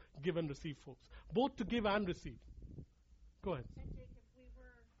us to give and receive, folks. Both to give and receive. Go ahead. And Jacob, we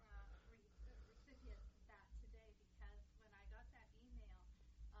were recipients of that today because when I got that email,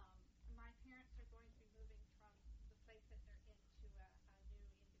 my parents are going to be moving from the place that they're in to a new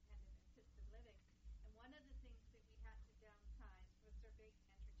independent assisted living. And one of the things that we had to downsize was their big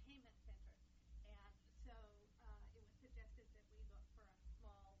entertainment center. And so it was suggested that we look for a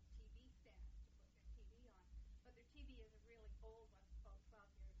small TV stand to put their TV on. But their TV is a really old one, about 12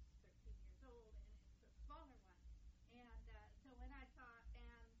 years, 13 years old, and it's a smaller one. And so when I saw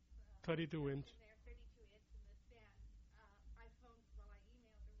Anne's 32-inch. in there, 32-inch in the stand, I phoned, well, I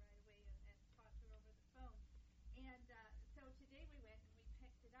emailed her right away and talked to her over the phone. And so today we went and we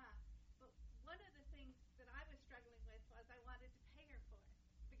picked it up. But one of the things that I was struggling with was I wanted to pay her for it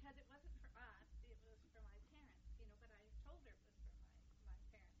because it wasn't for us, it was for my parents, but I told her it was for my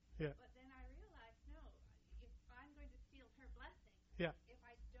parents. Yeah. But then I realized, no, if I'm going to steal her blessing, Yeah. if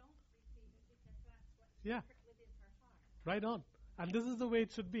I don't receive it, because that's what's Yeah. within her heart. Right on. And this is the way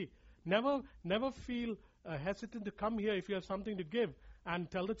it should be. Never feel hesitant to come here if you have something to give and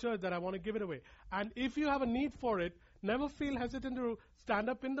tell the church that I want to give it away. And if you have a need for it, never feel hesitant to stand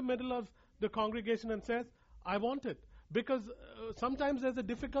up in the middle of the congregation and say, I want it. Because sometimes there's a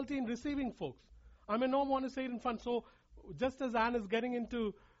difficulty in receiving folks. I may not want to say it in front. So just as Anne is getting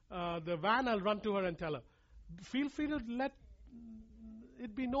into the van, I'll run to her and tell her. Feel free to let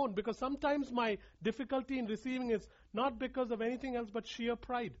it be known, because sometimes my difficulty in receiving is not because of anything else but sheer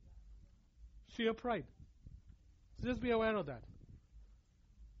pride. Sheer pride. So just be aware of that.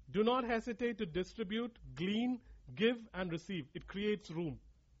 Do not hesitate to distribute, glean, give, and receive. It creates room.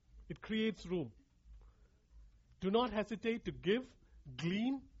 It creates room. Do not hesitate to give,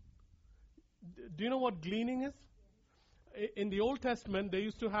 glean. Do you know what gleaning is? In the Old Testament, they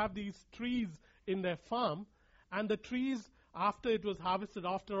used to have these trees in their farm, and the trees, after it was harvested,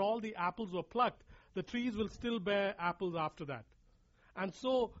 after all the apples were plucked, the trees will still bear apples after that. And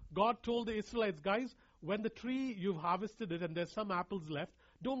so God told the Israelites, guys, when the tree, you've harvested it and there's some apples left,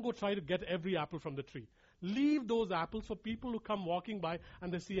 don't go try to get every apple from the tree. Leave those apples for people who come walking by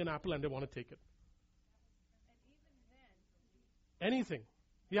and they see an apple and they want to take it. And even then, Anything.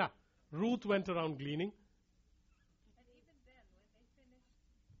 Yeah. Ruth went around gleaning. And even then, when they finished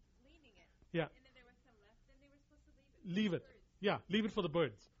gleaning it, Yeah. and then there was some left, then they were supposed to leave it. Leave it. for birds. Yeah, leave it for the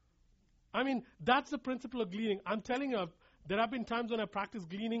birds. I mean, that's the principle of gleaning. I'm telling you, there have been times when I practiced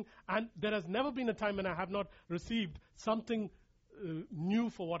gleaning, and there has never been a time when I have not received something new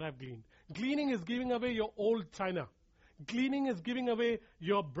for what I've gleaned. Gleaning is giving away your old china. Gleaning is giving away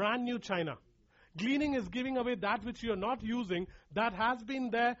your brand new china. Gleaning is giving away that which you're not using, that has been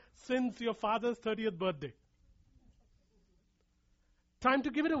there since your father's 30th birthday. Time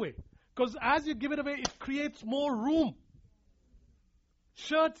to give it away. Because as you give it away, it creates more room.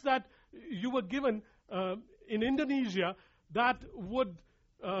 Shirts that you were given in Indonesia that would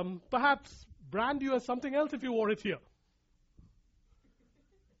perhaps brand you as something else if you wore it here.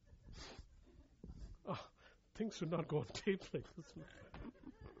 Oh, things should not go on tape like this.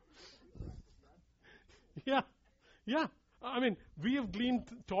 Yeah. I mean, we have gleaned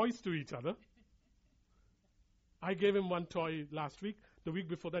toys to each other. I gave him one toy last week. The week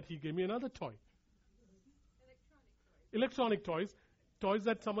before that, he gave me another toy. Electronic toys. Toys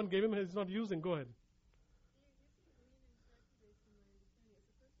that someone gave him he's not using. Go ahead.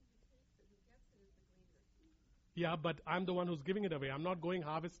 Yeah, but I'm the one who's giving it away. I'm not going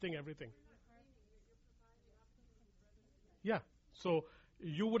harvesting everything. Yeah. So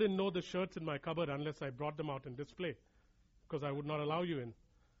you wouldn't know the shirts in my cupboard unless I brought them out and display, because I would not allow you in.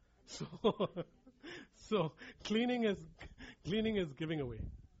 So cleaning is giving away.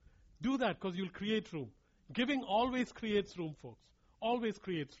 Do that because you'll create room. Giving always creates room, folks. Always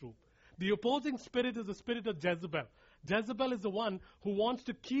creates room. The opposing spirit is the spirit of Jezebel. Jezebel is the one who wants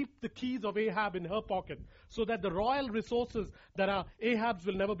to keep the keys of Ahab in her pocket so that the royal resources that are Ahab's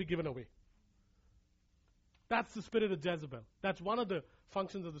will never be given away. That's the spirit of Jezebel. That's one of the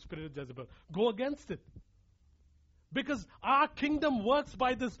functions of the spirit of Jezebel. Go against it. Because our kingdom works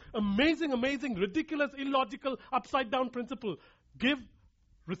by this amazing, ridiculous, illogical, upside-down principle. Give,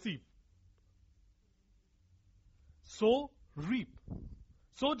 receive. Sow, reap.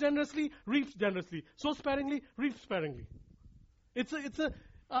 Sow generously, reap generously. Sow sparingly, reap sparingly.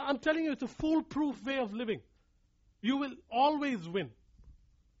 I'm telling you, it's a foolproof way of living. You will always win.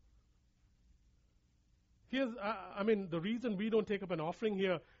 The reason we don't take up an offering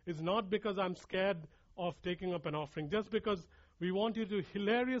here is not because I'm scared of taking up an offering, just because we want you to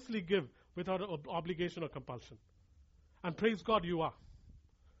hilariously give without obligation or compulsion. And praise God, you are.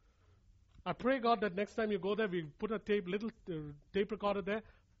 I pray, God, that next time you go there, we put a little tape recorder there,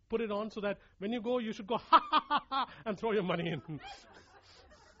 put it on so that when you go, you should go, ha, ha, ha, ha, and throw your money in.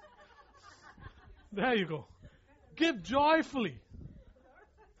 There you go. Give joyfully.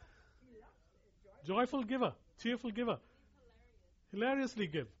 Joyful giver, cheerful giver. Hilariously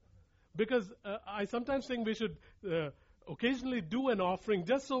give. Because I sometimes think we should occasionally do an offering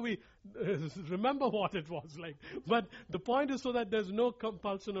just so we remember what it was like. But the point is so that there's no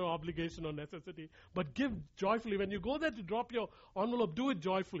compulsion or obligation or necessity. But give joyfully. When you go there to drop your envelope, do it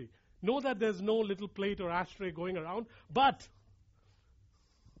joyfully. Know that there's no little plate or ashtray going around. But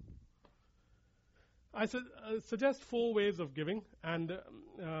I suggest 4 ways of giving. And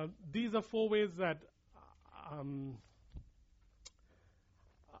these are 4 ways that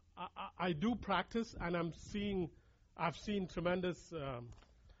I do practice, and I've seen tremendous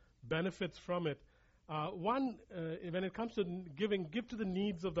benefits from it. One, when it comes to giving, give to the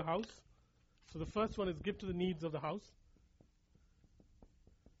needs of the house. So the first one is give to the needs of the house.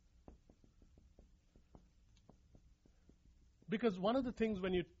 Because one of the things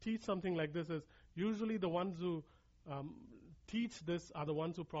when you teach something like this is usually the ones who teach this are the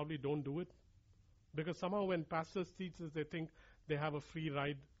ones who probably don't do it. Because somehow when pastors teach this, they think they have a free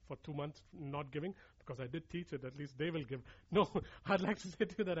ride for 2 months not giving. Because I did teach it, at least they will give. No, I'd like to say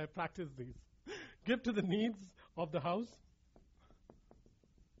to you that I practice these. Give to the needs of the house.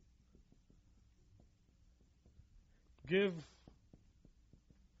 Give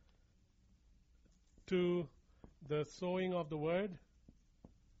to the sowing of the word.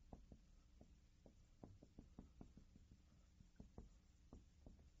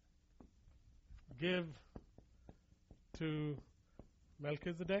 Give to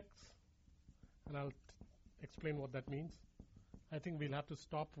Melchizedek, and I'll explain what that means. I think we'll have to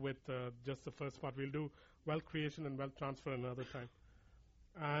stop with just the first part. We'll do wealth creation and wealth transfer another time.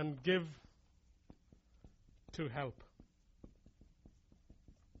 And give to help.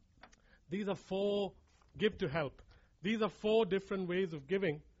 These are 4, give to help. These are 4 different ways of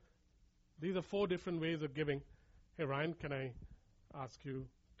giving. These are 4 different ways of giving. Hey, Ryan, can I ask you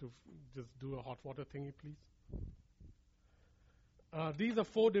to just do a hot water thingy, please? These are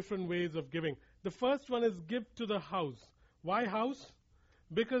 4 different ways of giving. The first one is give to the house. Why house?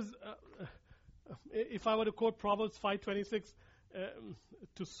 Because if I were to quote Proverbs 5:26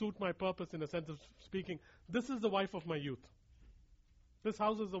 to suit my purpose in a sense of speaking, this is the wife of my youth. This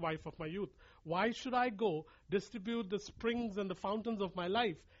house is the wife of my youth. Why should I go distribute the springs and the fountains of my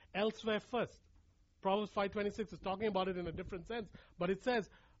life elsewhere first? Proverbs 5:26 is talking about it in a different sense, but it says,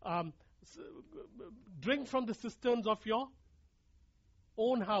 drink from the cisterns of your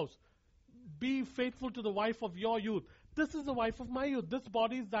own house. Be faithful to the wife of your youth. This is the wife of my youth. This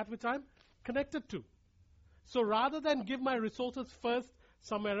body is that which I'm connected to. So rather than give my resources first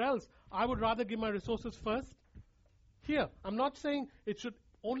somewhere else, I would rather give my resources first here. I'm not saying it should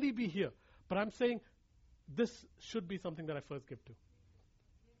only be here, but I'm saying this should be something that I first give to.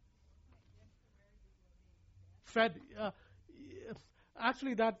 Fed.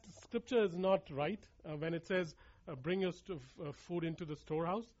 Actually, that scripture is not right when it says, bring your food into the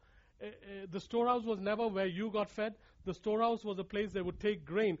storehouse. The storehouse was never where you got fed. The storehouse was a place they would take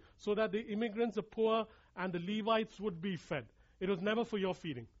grain so that the immigrants, the poor, and the Levites would be fed. It was never for your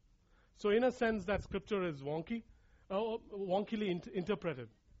feeding. So in a sense, that scripture is wonkily interpreted.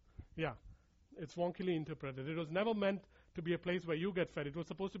 Yeah, it's wonkily interpreted. It was never meant to be a place where you get fed. It was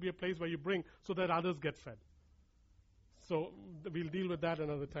supposed to be a place where you bring so that others get fed. So we'll deal with that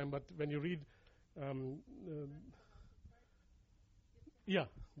another time. But when you read,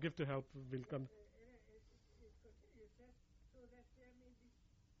 give to help will come.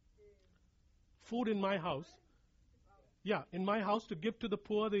 Food in my house. Yeah, in my house to give to the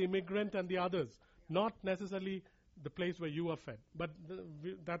poor, the immigrant, and the others. Not necessarily the place where you are fed. But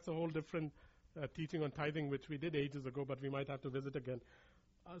that's a whole different teaching on tithing, which we did ages ago, but we might have to visit again.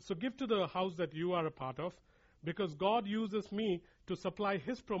 So give to the house that you are a part of, because God uses me to supply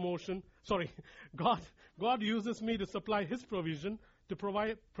His promotion. Sorry, God uses me to supply His provision to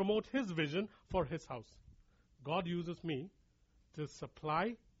promote His vision for His house. God uses me to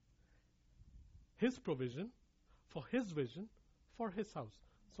supply His provision for His vision for His house.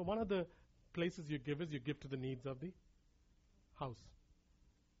 So one of the places you give is you give to the needs of the house.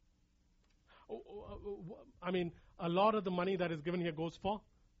 I mean, a lot of the money that is given here goes for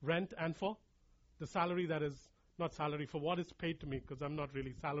rent and for the salary that is, not salary, for what is paid to me, because I'm not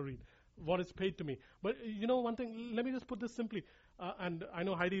really salaried, what is paid to me. But you know one thing, let me just put this simply, and I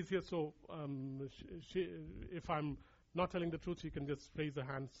know Heidi is here, so if I'm not telling the truth, she can just raise her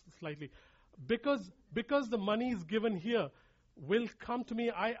hand slightly. Because the money is given here will come to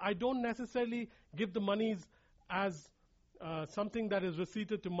me, I don't necessarily give the monies as something that is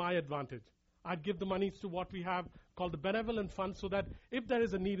receipted to my advantage. I'd give the monies to what we have called the benevolent fund, so that if there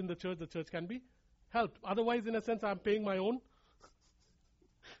is a need in the church can be helped. Otherwise, in a sense, I'm paying my own.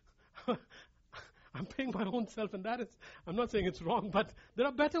 I'm paying my own self, and that is, I'm not saying it's wrong, but there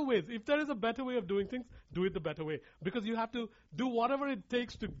are better ways. If there is a better way of doing things, do it the better way. Because you have to do whatever it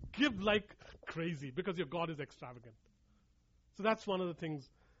takes to give like crazy, because your God is extravagant. So that's one of the things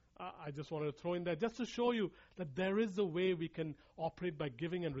I just wanted to throw in there, just to show you that there is a way we can operate by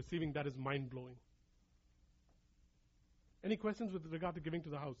giving and receiving that is mind-blowing. Any questions with regard to giving to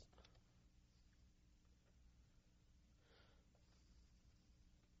the house?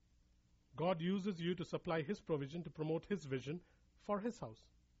 God uses you to supply His provision to promote His vision for His house.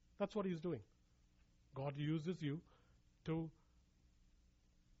 That's what He's doing. God uses you to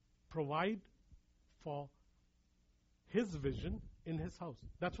provide for His vision in His house.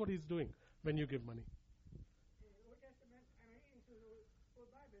 That's what He's doing when you give money. Old Testament, I'm reading through the whole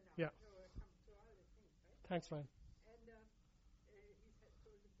Bible now. Yeah. So it comes to all these things, right? Thanks, Ryan. And he said,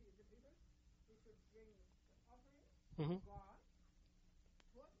 told the people, we should bring the offering Mm-hmm. to God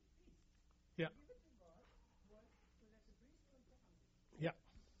for the priest. Yeah. Give it to God, so that the priest will be hungry. Yeah.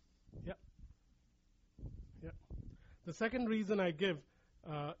 Yeah. Yeah. The second reason I give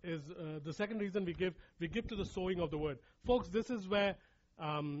is the second reason we give to the sowing of the word. Folks, this is where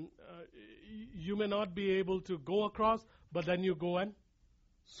you may not be able to go across, but then you go and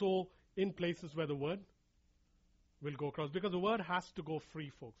sow in places where the word will go across. Because the word has to go free,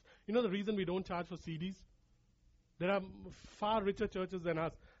 folks. You know the reason we don't charge for CDs? There are far richer churches than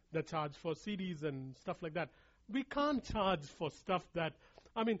us that charge for CDs and stuff like that. We can't charge for stuff that,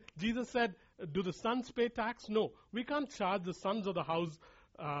 I mean, Jesus said, do the sons pay tax? No. We can't charge the sons of the house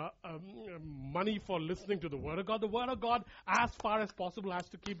money for listening to the Word of God. The Word of God, as far as possible, has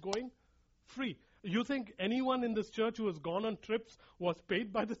to keep going free. You think anyone in this church who has gone on trips was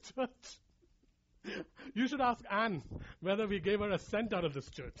paid by the church? You should ask Anne whether we gave her a cent out of this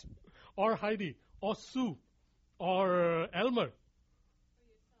church. Or Heidi. Or Sue. Or Elmer.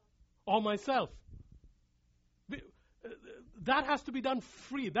 Or myself. That has to be done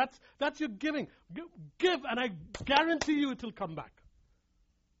free. That's your giving. Give, and I guarantee you it will come back.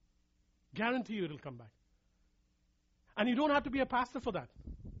 Guarantee you it will come back. And you don't have to be a pastor for that.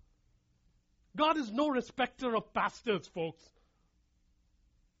 God is no respecter of pastors, folks.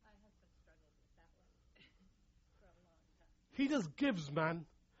 My husband struggled with that one for a long time. He just gives, man.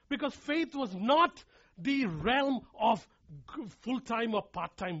 Because faith was not the realm of full-time or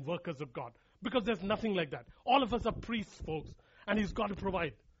part-time workers of God. Because there's nothing like that. All of us are priests, folks. And He's got to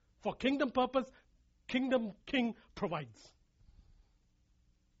provide. For kingdom purpose, kingdom king provides.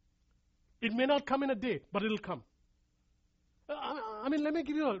 It may not come in a day, but it'll come. I mean, let me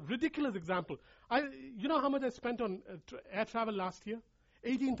give you a ridiculous example. You know how much I spent on air travel last year?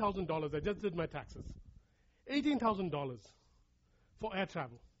 $18,000. I just did my taxes. $18,000 for air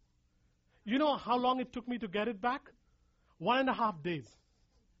travel. You know how long it took me to get it back? 1.5 days.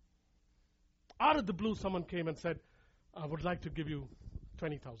 Out of the blue, someone came and said, I would like to give you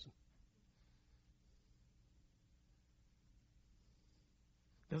 $20,000.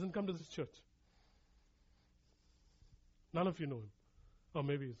 Doesn't come to this church. None of you know him. Or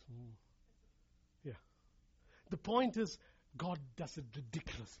maybe it's... Yeah. The point is, God does it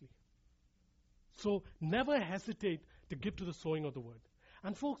ridiculously. So never hesitate to give to the sowing of the word.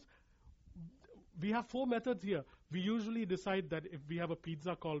 And folks, we have 4 methods here. We usually decide that if we have a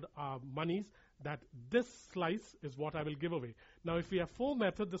pizza called monies, that this slice is what I will give away. Now, if we have 4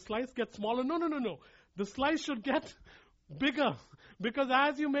 methods, the slice gets smaller. No. The slice should get bigger. Because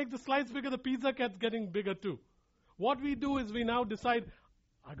as you make the slice bigger, the pizza gets getting bigger too. What we do is we now decide,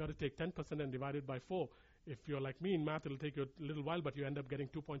 I got to take 10% and divide it by 4. If you're like me in math, it'll take you a little while, but you end up getting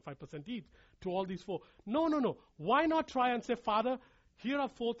 2.5% each to all these 4. No. Why not try and say, Father, here are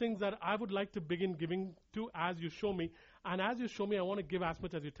 4 things that I would like to begin giving to as you show me. And as you show me, I want to give as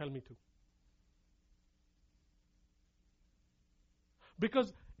much as you tell me to.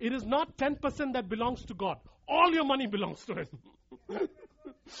 Because it is not 10% that belongs to God. All your money belongs to Him.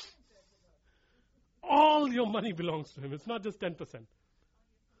 All your money belongs to Him. It's not just 10%.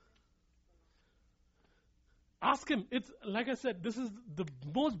 Ask Him. It's like I said, this is the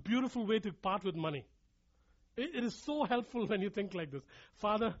most beautiful way to part with money. It is so helpful when you think like this.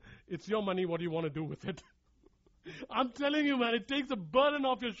 Father, it's your money. What do you want to do with it? I'm telling you, man, it takes a burden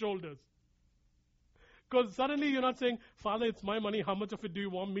off your shoulders. Because suddenly you're not saying, Father, it's my money. How much of it do you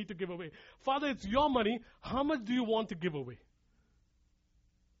want me to give away? Father, it's your money. How much do you want to give away?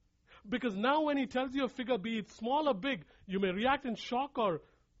 Because now when He tells you a figure, be it small or big, you may react in shock or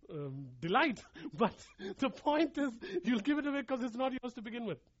delight. But the point is, you'll give it away because it's not yours to begin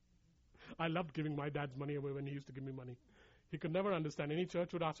with. I loved giving my dad's money away when he used to give me money. He could never understand. Any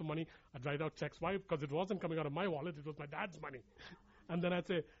church would ask for money. I'd write out checks. Why? Because it wasn't coming out of my wallet. It was my dad's money. And then I'd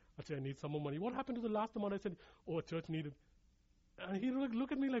say, I need some more money. What happened to the last amount? I said, a church needed. And he would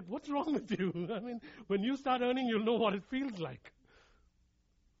look at me like, what's wrong with you? I mean, when you start earning, you'll know what it feels like.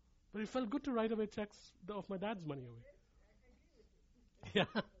 But it felt good to write away checks of my dad's money away. Yeah.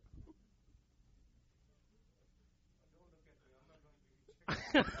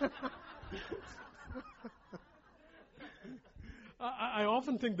 I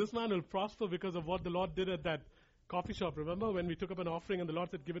often think this man will prosper because of what the Lord did at that coffee shop. Remember when we took up an offering and the Lord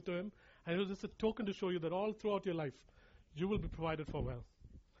said, give it to him? And it was just a token to show you that all throughout your life, you will be provided for well.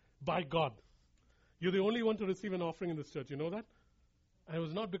 By God. You're the only one to receive an offering in this church. You know that? And it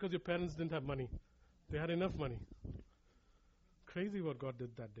was not because your parents didn't have money. They had enough money. Crazy what God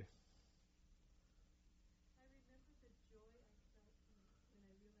did that day. I remember the joy I felt when I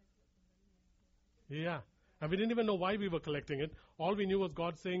realized what the money I had. Yeah. And we didn't even know why we were collecting it. All we knew was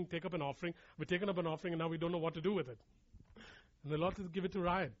God saying, take up an offering. We've taken up an offering and now we don't know what to do with it. And the Lord says, give it to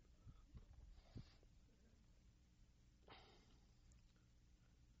Ryan.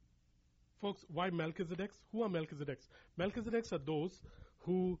 Folks, why Melchizedeks? Who are Melchizedeks? Melchizedeks are those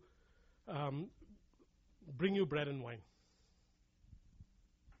who bring you bread and wine.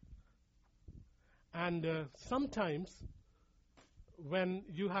 And sometimes when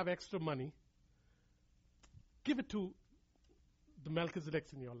you have extra money, give it to the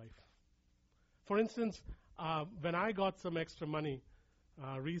Melchizedeks in your life. For instance, when I got some extra money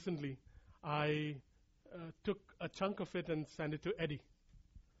recently, I took a chunk of it and sent it to Eddie.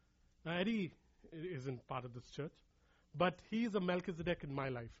 Now, Eddie isn't part of this church, but he's a Melchizedek in my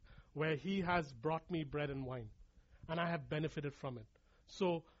life, where he has brought me bread and wine, and I have benefited from it.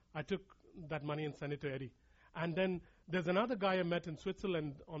 So I took that money and sent it to Eddie. And then there's another guy I met in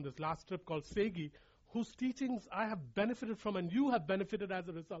Switzerland on this last trip called Segi, whose teachings I have benefited from, and you have benefited as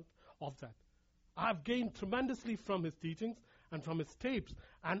a result of that. I have gained tremendously from his teachings, and from his tapes.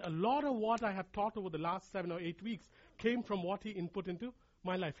 And a lot of what I have taught over the last 7 or 8 weeks came from what he input into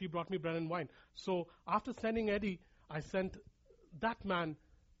my life. He brought me bread and wine. So after sending Eddie, I sent that man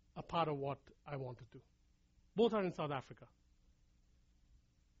a part of what I wanted to. Both are in South Africa.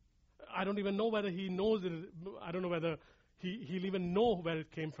 I don't even know whether he knows it. I don't know whether he'll even know where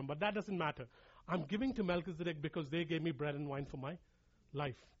it came from, but that doesn't matter. I'm giving to Melchizedek because they gave me bread and wine for my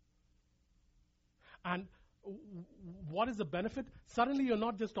life. And what is the benefit? Suddenly you're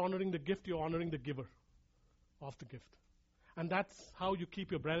not just honoring the gift, you're honoring the giver of the gift. And that's how you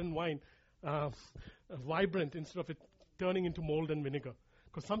keep your bread and wine vibrant instead of it turning into mold and vinegar.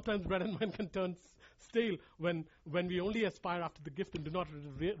 Because sometimes bread and wine can turn stale when we only aspire after the gift and do not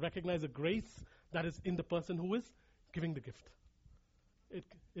recognize the grace that is in the person who is giving the gift.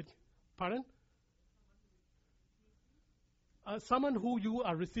 Pardon? Someone who you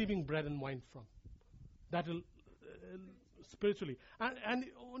are receiving bread and wine from. That will spiritually. And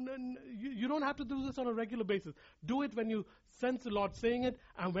you don't have to do this on a regular basis. Do it when you sense the Lord saying it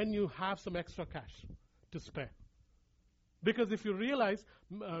and when you have some extra cash to spare. Because if you realize,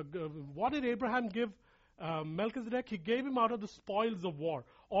 what did Abraham give Melchizedek? He gave him out of the spoils of war,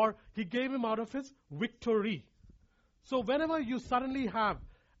 or he gave him out of his victory. So whenever you suddenly have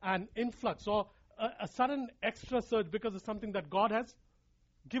an influx or a sudden extra surge because of something that God has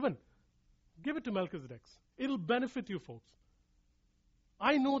given, give it to Melchizedek. It'll benefit you, folks.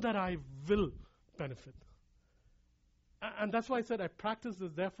 I know that I will benefit. And that's why I said I practice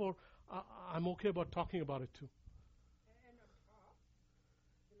this, therefore I'm okay about talking about it too. And on top,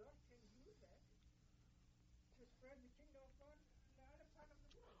 the Lord can use that to spread the kingdom of God in the other part of the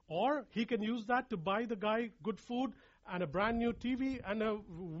world. Or he can use that to buy the guy good food and a brand new TV and a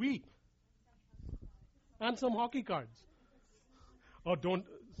Wii. And some hockey cards. Or don't,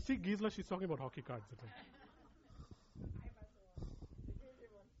 see Gisela, she's talking about hockey cards.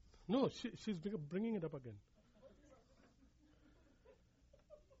 No, she's bringing it up again.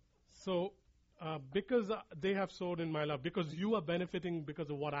 So, because they have sowed in my love, because you are benefiting because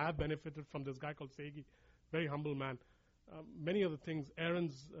of what I have benefited from this guy called Segi, very humble man. Many other things,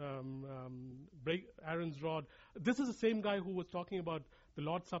 Aaron's rod. This is the same guy who was talking about the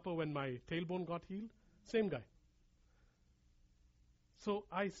Lord's Supper when my tailbone got healed. Same guy. So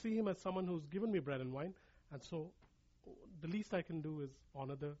I see him as someone who's given me bread and wine, and so the least I can do is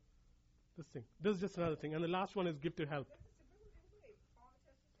honor this thing. This is just another thing. And the last one is give to help.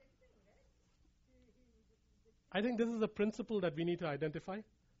 I think this is a principle that we need to identify,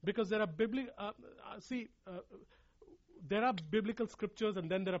 because there are there are biblical scriptures, and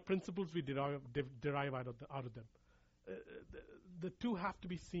then there are principles we derive out of them. The two have to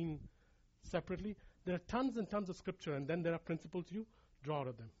be seen separately. There are tons and tons of scripture, and then there are principles you draw out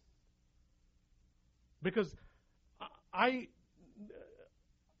of them. Because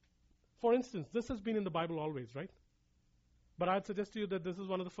for instance, this has been in the Bible always, right? But I'd suggest to you that this is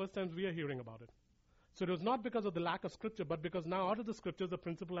one of the first times we are hearing about it. So it was not because of the lack of scripture, but because now out of the scriptures the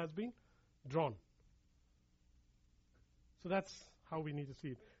principle has been drawn. So that's how we need to see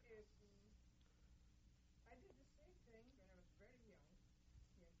it. I did the same thing when I was very young here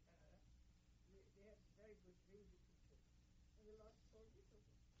in Canada. They had very good music teachers. And the Lord told me to.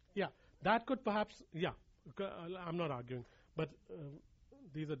 Yeah, that could perhaps, I'm not arguing, but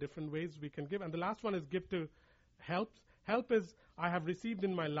these are different ways we can give. And the last one is give to help. Help is I have received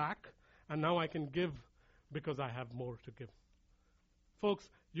in my lack, and now I can give because I have more to give. Folks,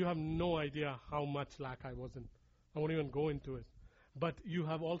 you have no idea how much lack I was in. I won't even go into it. But you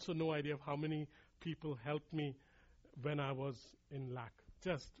have also no idea of how many people helped me when I was in lack.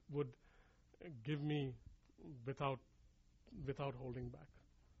 Just would give me without holding back.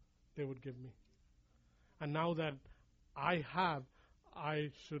 They would give me. And now that I have,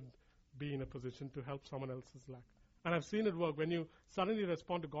 I should be in a position to help someone else's lack. And I've seen it work. When you suddenly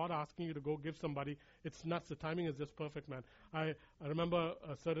respond to God asking you to go give somebody, it's nuts. The timing is just perfect, man. I remember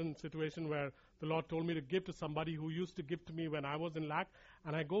a certain situation where the Lord told me to give to somebody who used to give to me when I was in lack,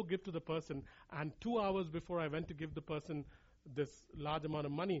 and I go give to the person, and 2 hours before I went to give the person this large amount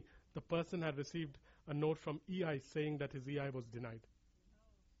of money, the person had received a note from EI saying that his EI was denied.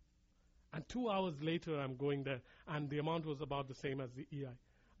 And 2 hours later, I'm going there, and the amount was about the same as the EI.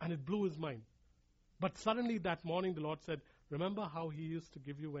 And it blew his mind. But suddenly that morning, the Lord said, remember how he used to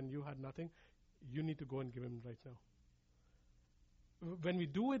give you when you had nothing? You need to go and give him right now. When we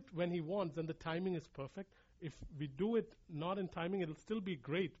do it when he wants, then the timing is perfect. If we do it not in timing, it'll still be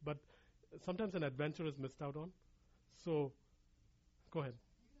great, but sometimes an adventure is missed out on. So, go ahead.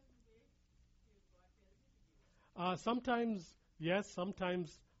 Sometimes, yes,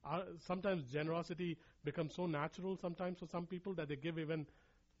 sometimes Sometimes generosity becomes so natural sometimes for some people that they give even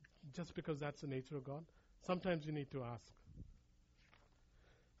just because that's the nature of God. Sometimes you need to ask.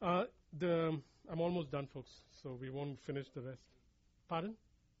 I'm almost done, folks, so we won't finish the rest. Pardon?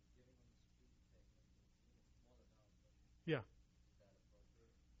 Yeah.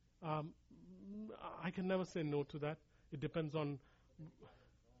 I can never say no to that. It depends on.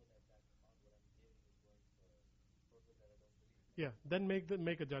 Yeah, then make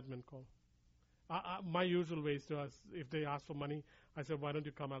a judgment call. My usual way is to ask, if they ask for money, I say, why don't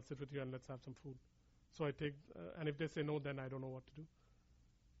you come, I'll sit with you and let's have some food. So I take, and if they say no, then I don't know what to do.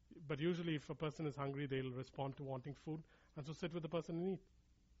 But usually if a person is hungry, they'll respond to wanting food, and so sit with the person and eat.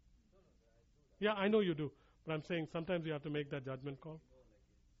 Yeah, I know you do, but I'm saying sometimes you have to make that judgment call.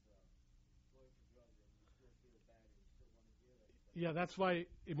 Yeah, that's why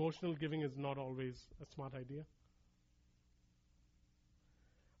emotional giving is not always a smart idea.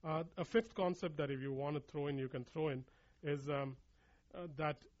 A fifth concept that if you want to throw in, you can throw in, is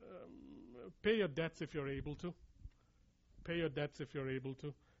that pay your debts if you're able to. Pay your debts if you're able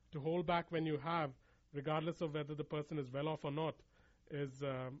to. To hold back when you have, regardless of whether the person is well off or not, is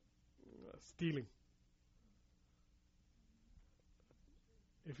stealing.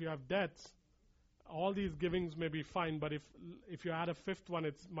 If you have debts, all these givings may be fine, but if you add a fifth one,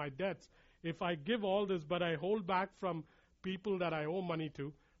 it's my debts. If I give all this, but I hold back from people that I owe money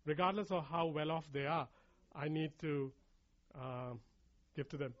to, regardless of how well off they are, I need to give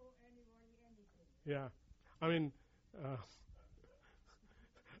to them. Yeah. I mean,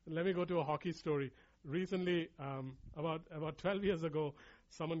 let me go to a hockey story. Recently, about 12 years ago,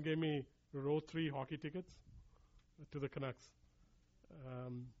 someone gave me row 3 hockey tickets to the Canucks.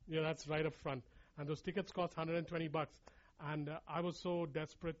 Yeah, that's right up front. And those tickets cost $120. And I was so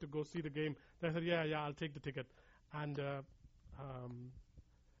desperate to go see the game that I said, yeah, I'll take the ticket. And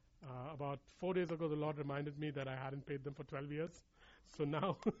about 4 days ago, the Lord reminded me that I hadn't paid them for 12 years. So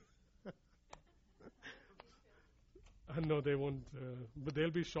now, no, they won't. But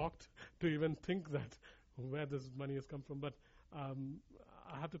they'll be shocked to even think that where this money has come from. But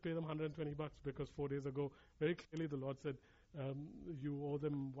I have to pay them $120 because 4 days ago, very clearly the Lord said, you owe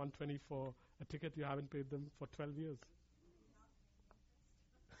them $120 for a ticket you haven't paid them for 12 years.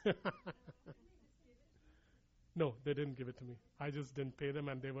 No, they didn't give it to me. I just didn't pay them,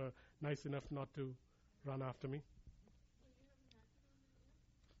 and they were nice enough not to run after me.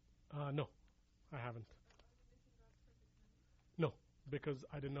 No, I haven't. No, because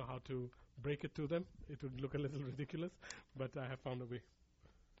I didn't know how to break it to them. It would look a little ridiculous, but I have found a way.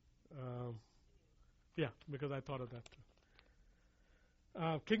 Yeah, because I thought of that too.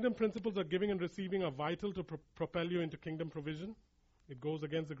 Kingdom principles of giving and receiving are vital to propel you into kingdom provision. It goes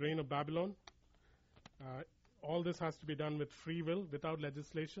against the grain of Babylon. All this has to be done with free will, without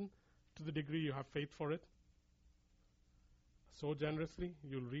legislation, to the degree you have faith for it. Sow generously,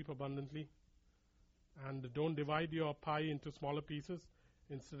 you'll reap abundantly. And don't divide your pie into smaller pieces.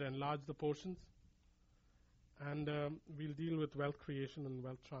 Instead, enlarge the portions. And we'll deal with wealth creation and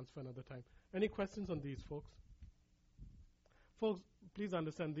wealth transfer another time. Any questions on these, folks? Folks, please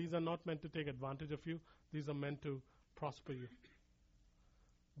understand, these are not meant to take advantage of you. These are meant to prosper you.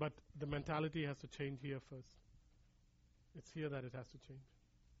 But the mentality has to change here first. It's here that it has to change.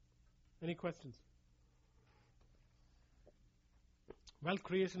 Any questions? Wealth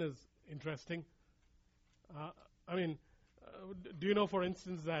creation is interesting. Do you know, for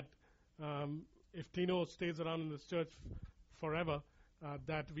instance, that if Tino stays around in this church forever,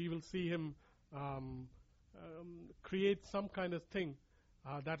 that we will see him create some kind of thing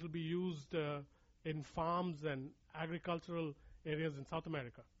that will be used in farms and agricultural areas in South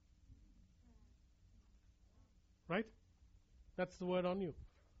America. Right? That's the word on you.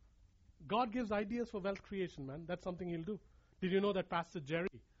 God gives ideas for wealth creation, man. That's something he'll do. Did you know that Pastor Jerry,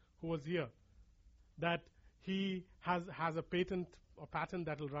 who was here, that he has a patent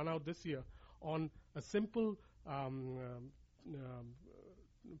that will run out this year on a simple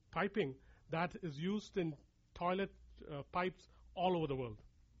piping that is used in toilet pipes all over the world.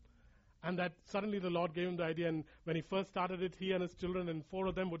 And that suddenly the Lord gave him the idea, and when he first started it, he and his children and 4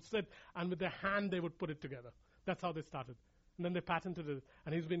 of them would sit, and with their hand they would put it together. That's how they started. And then they patented it,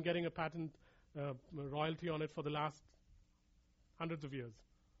 and he's been getting a patent royalty on it for the last hundreds of years.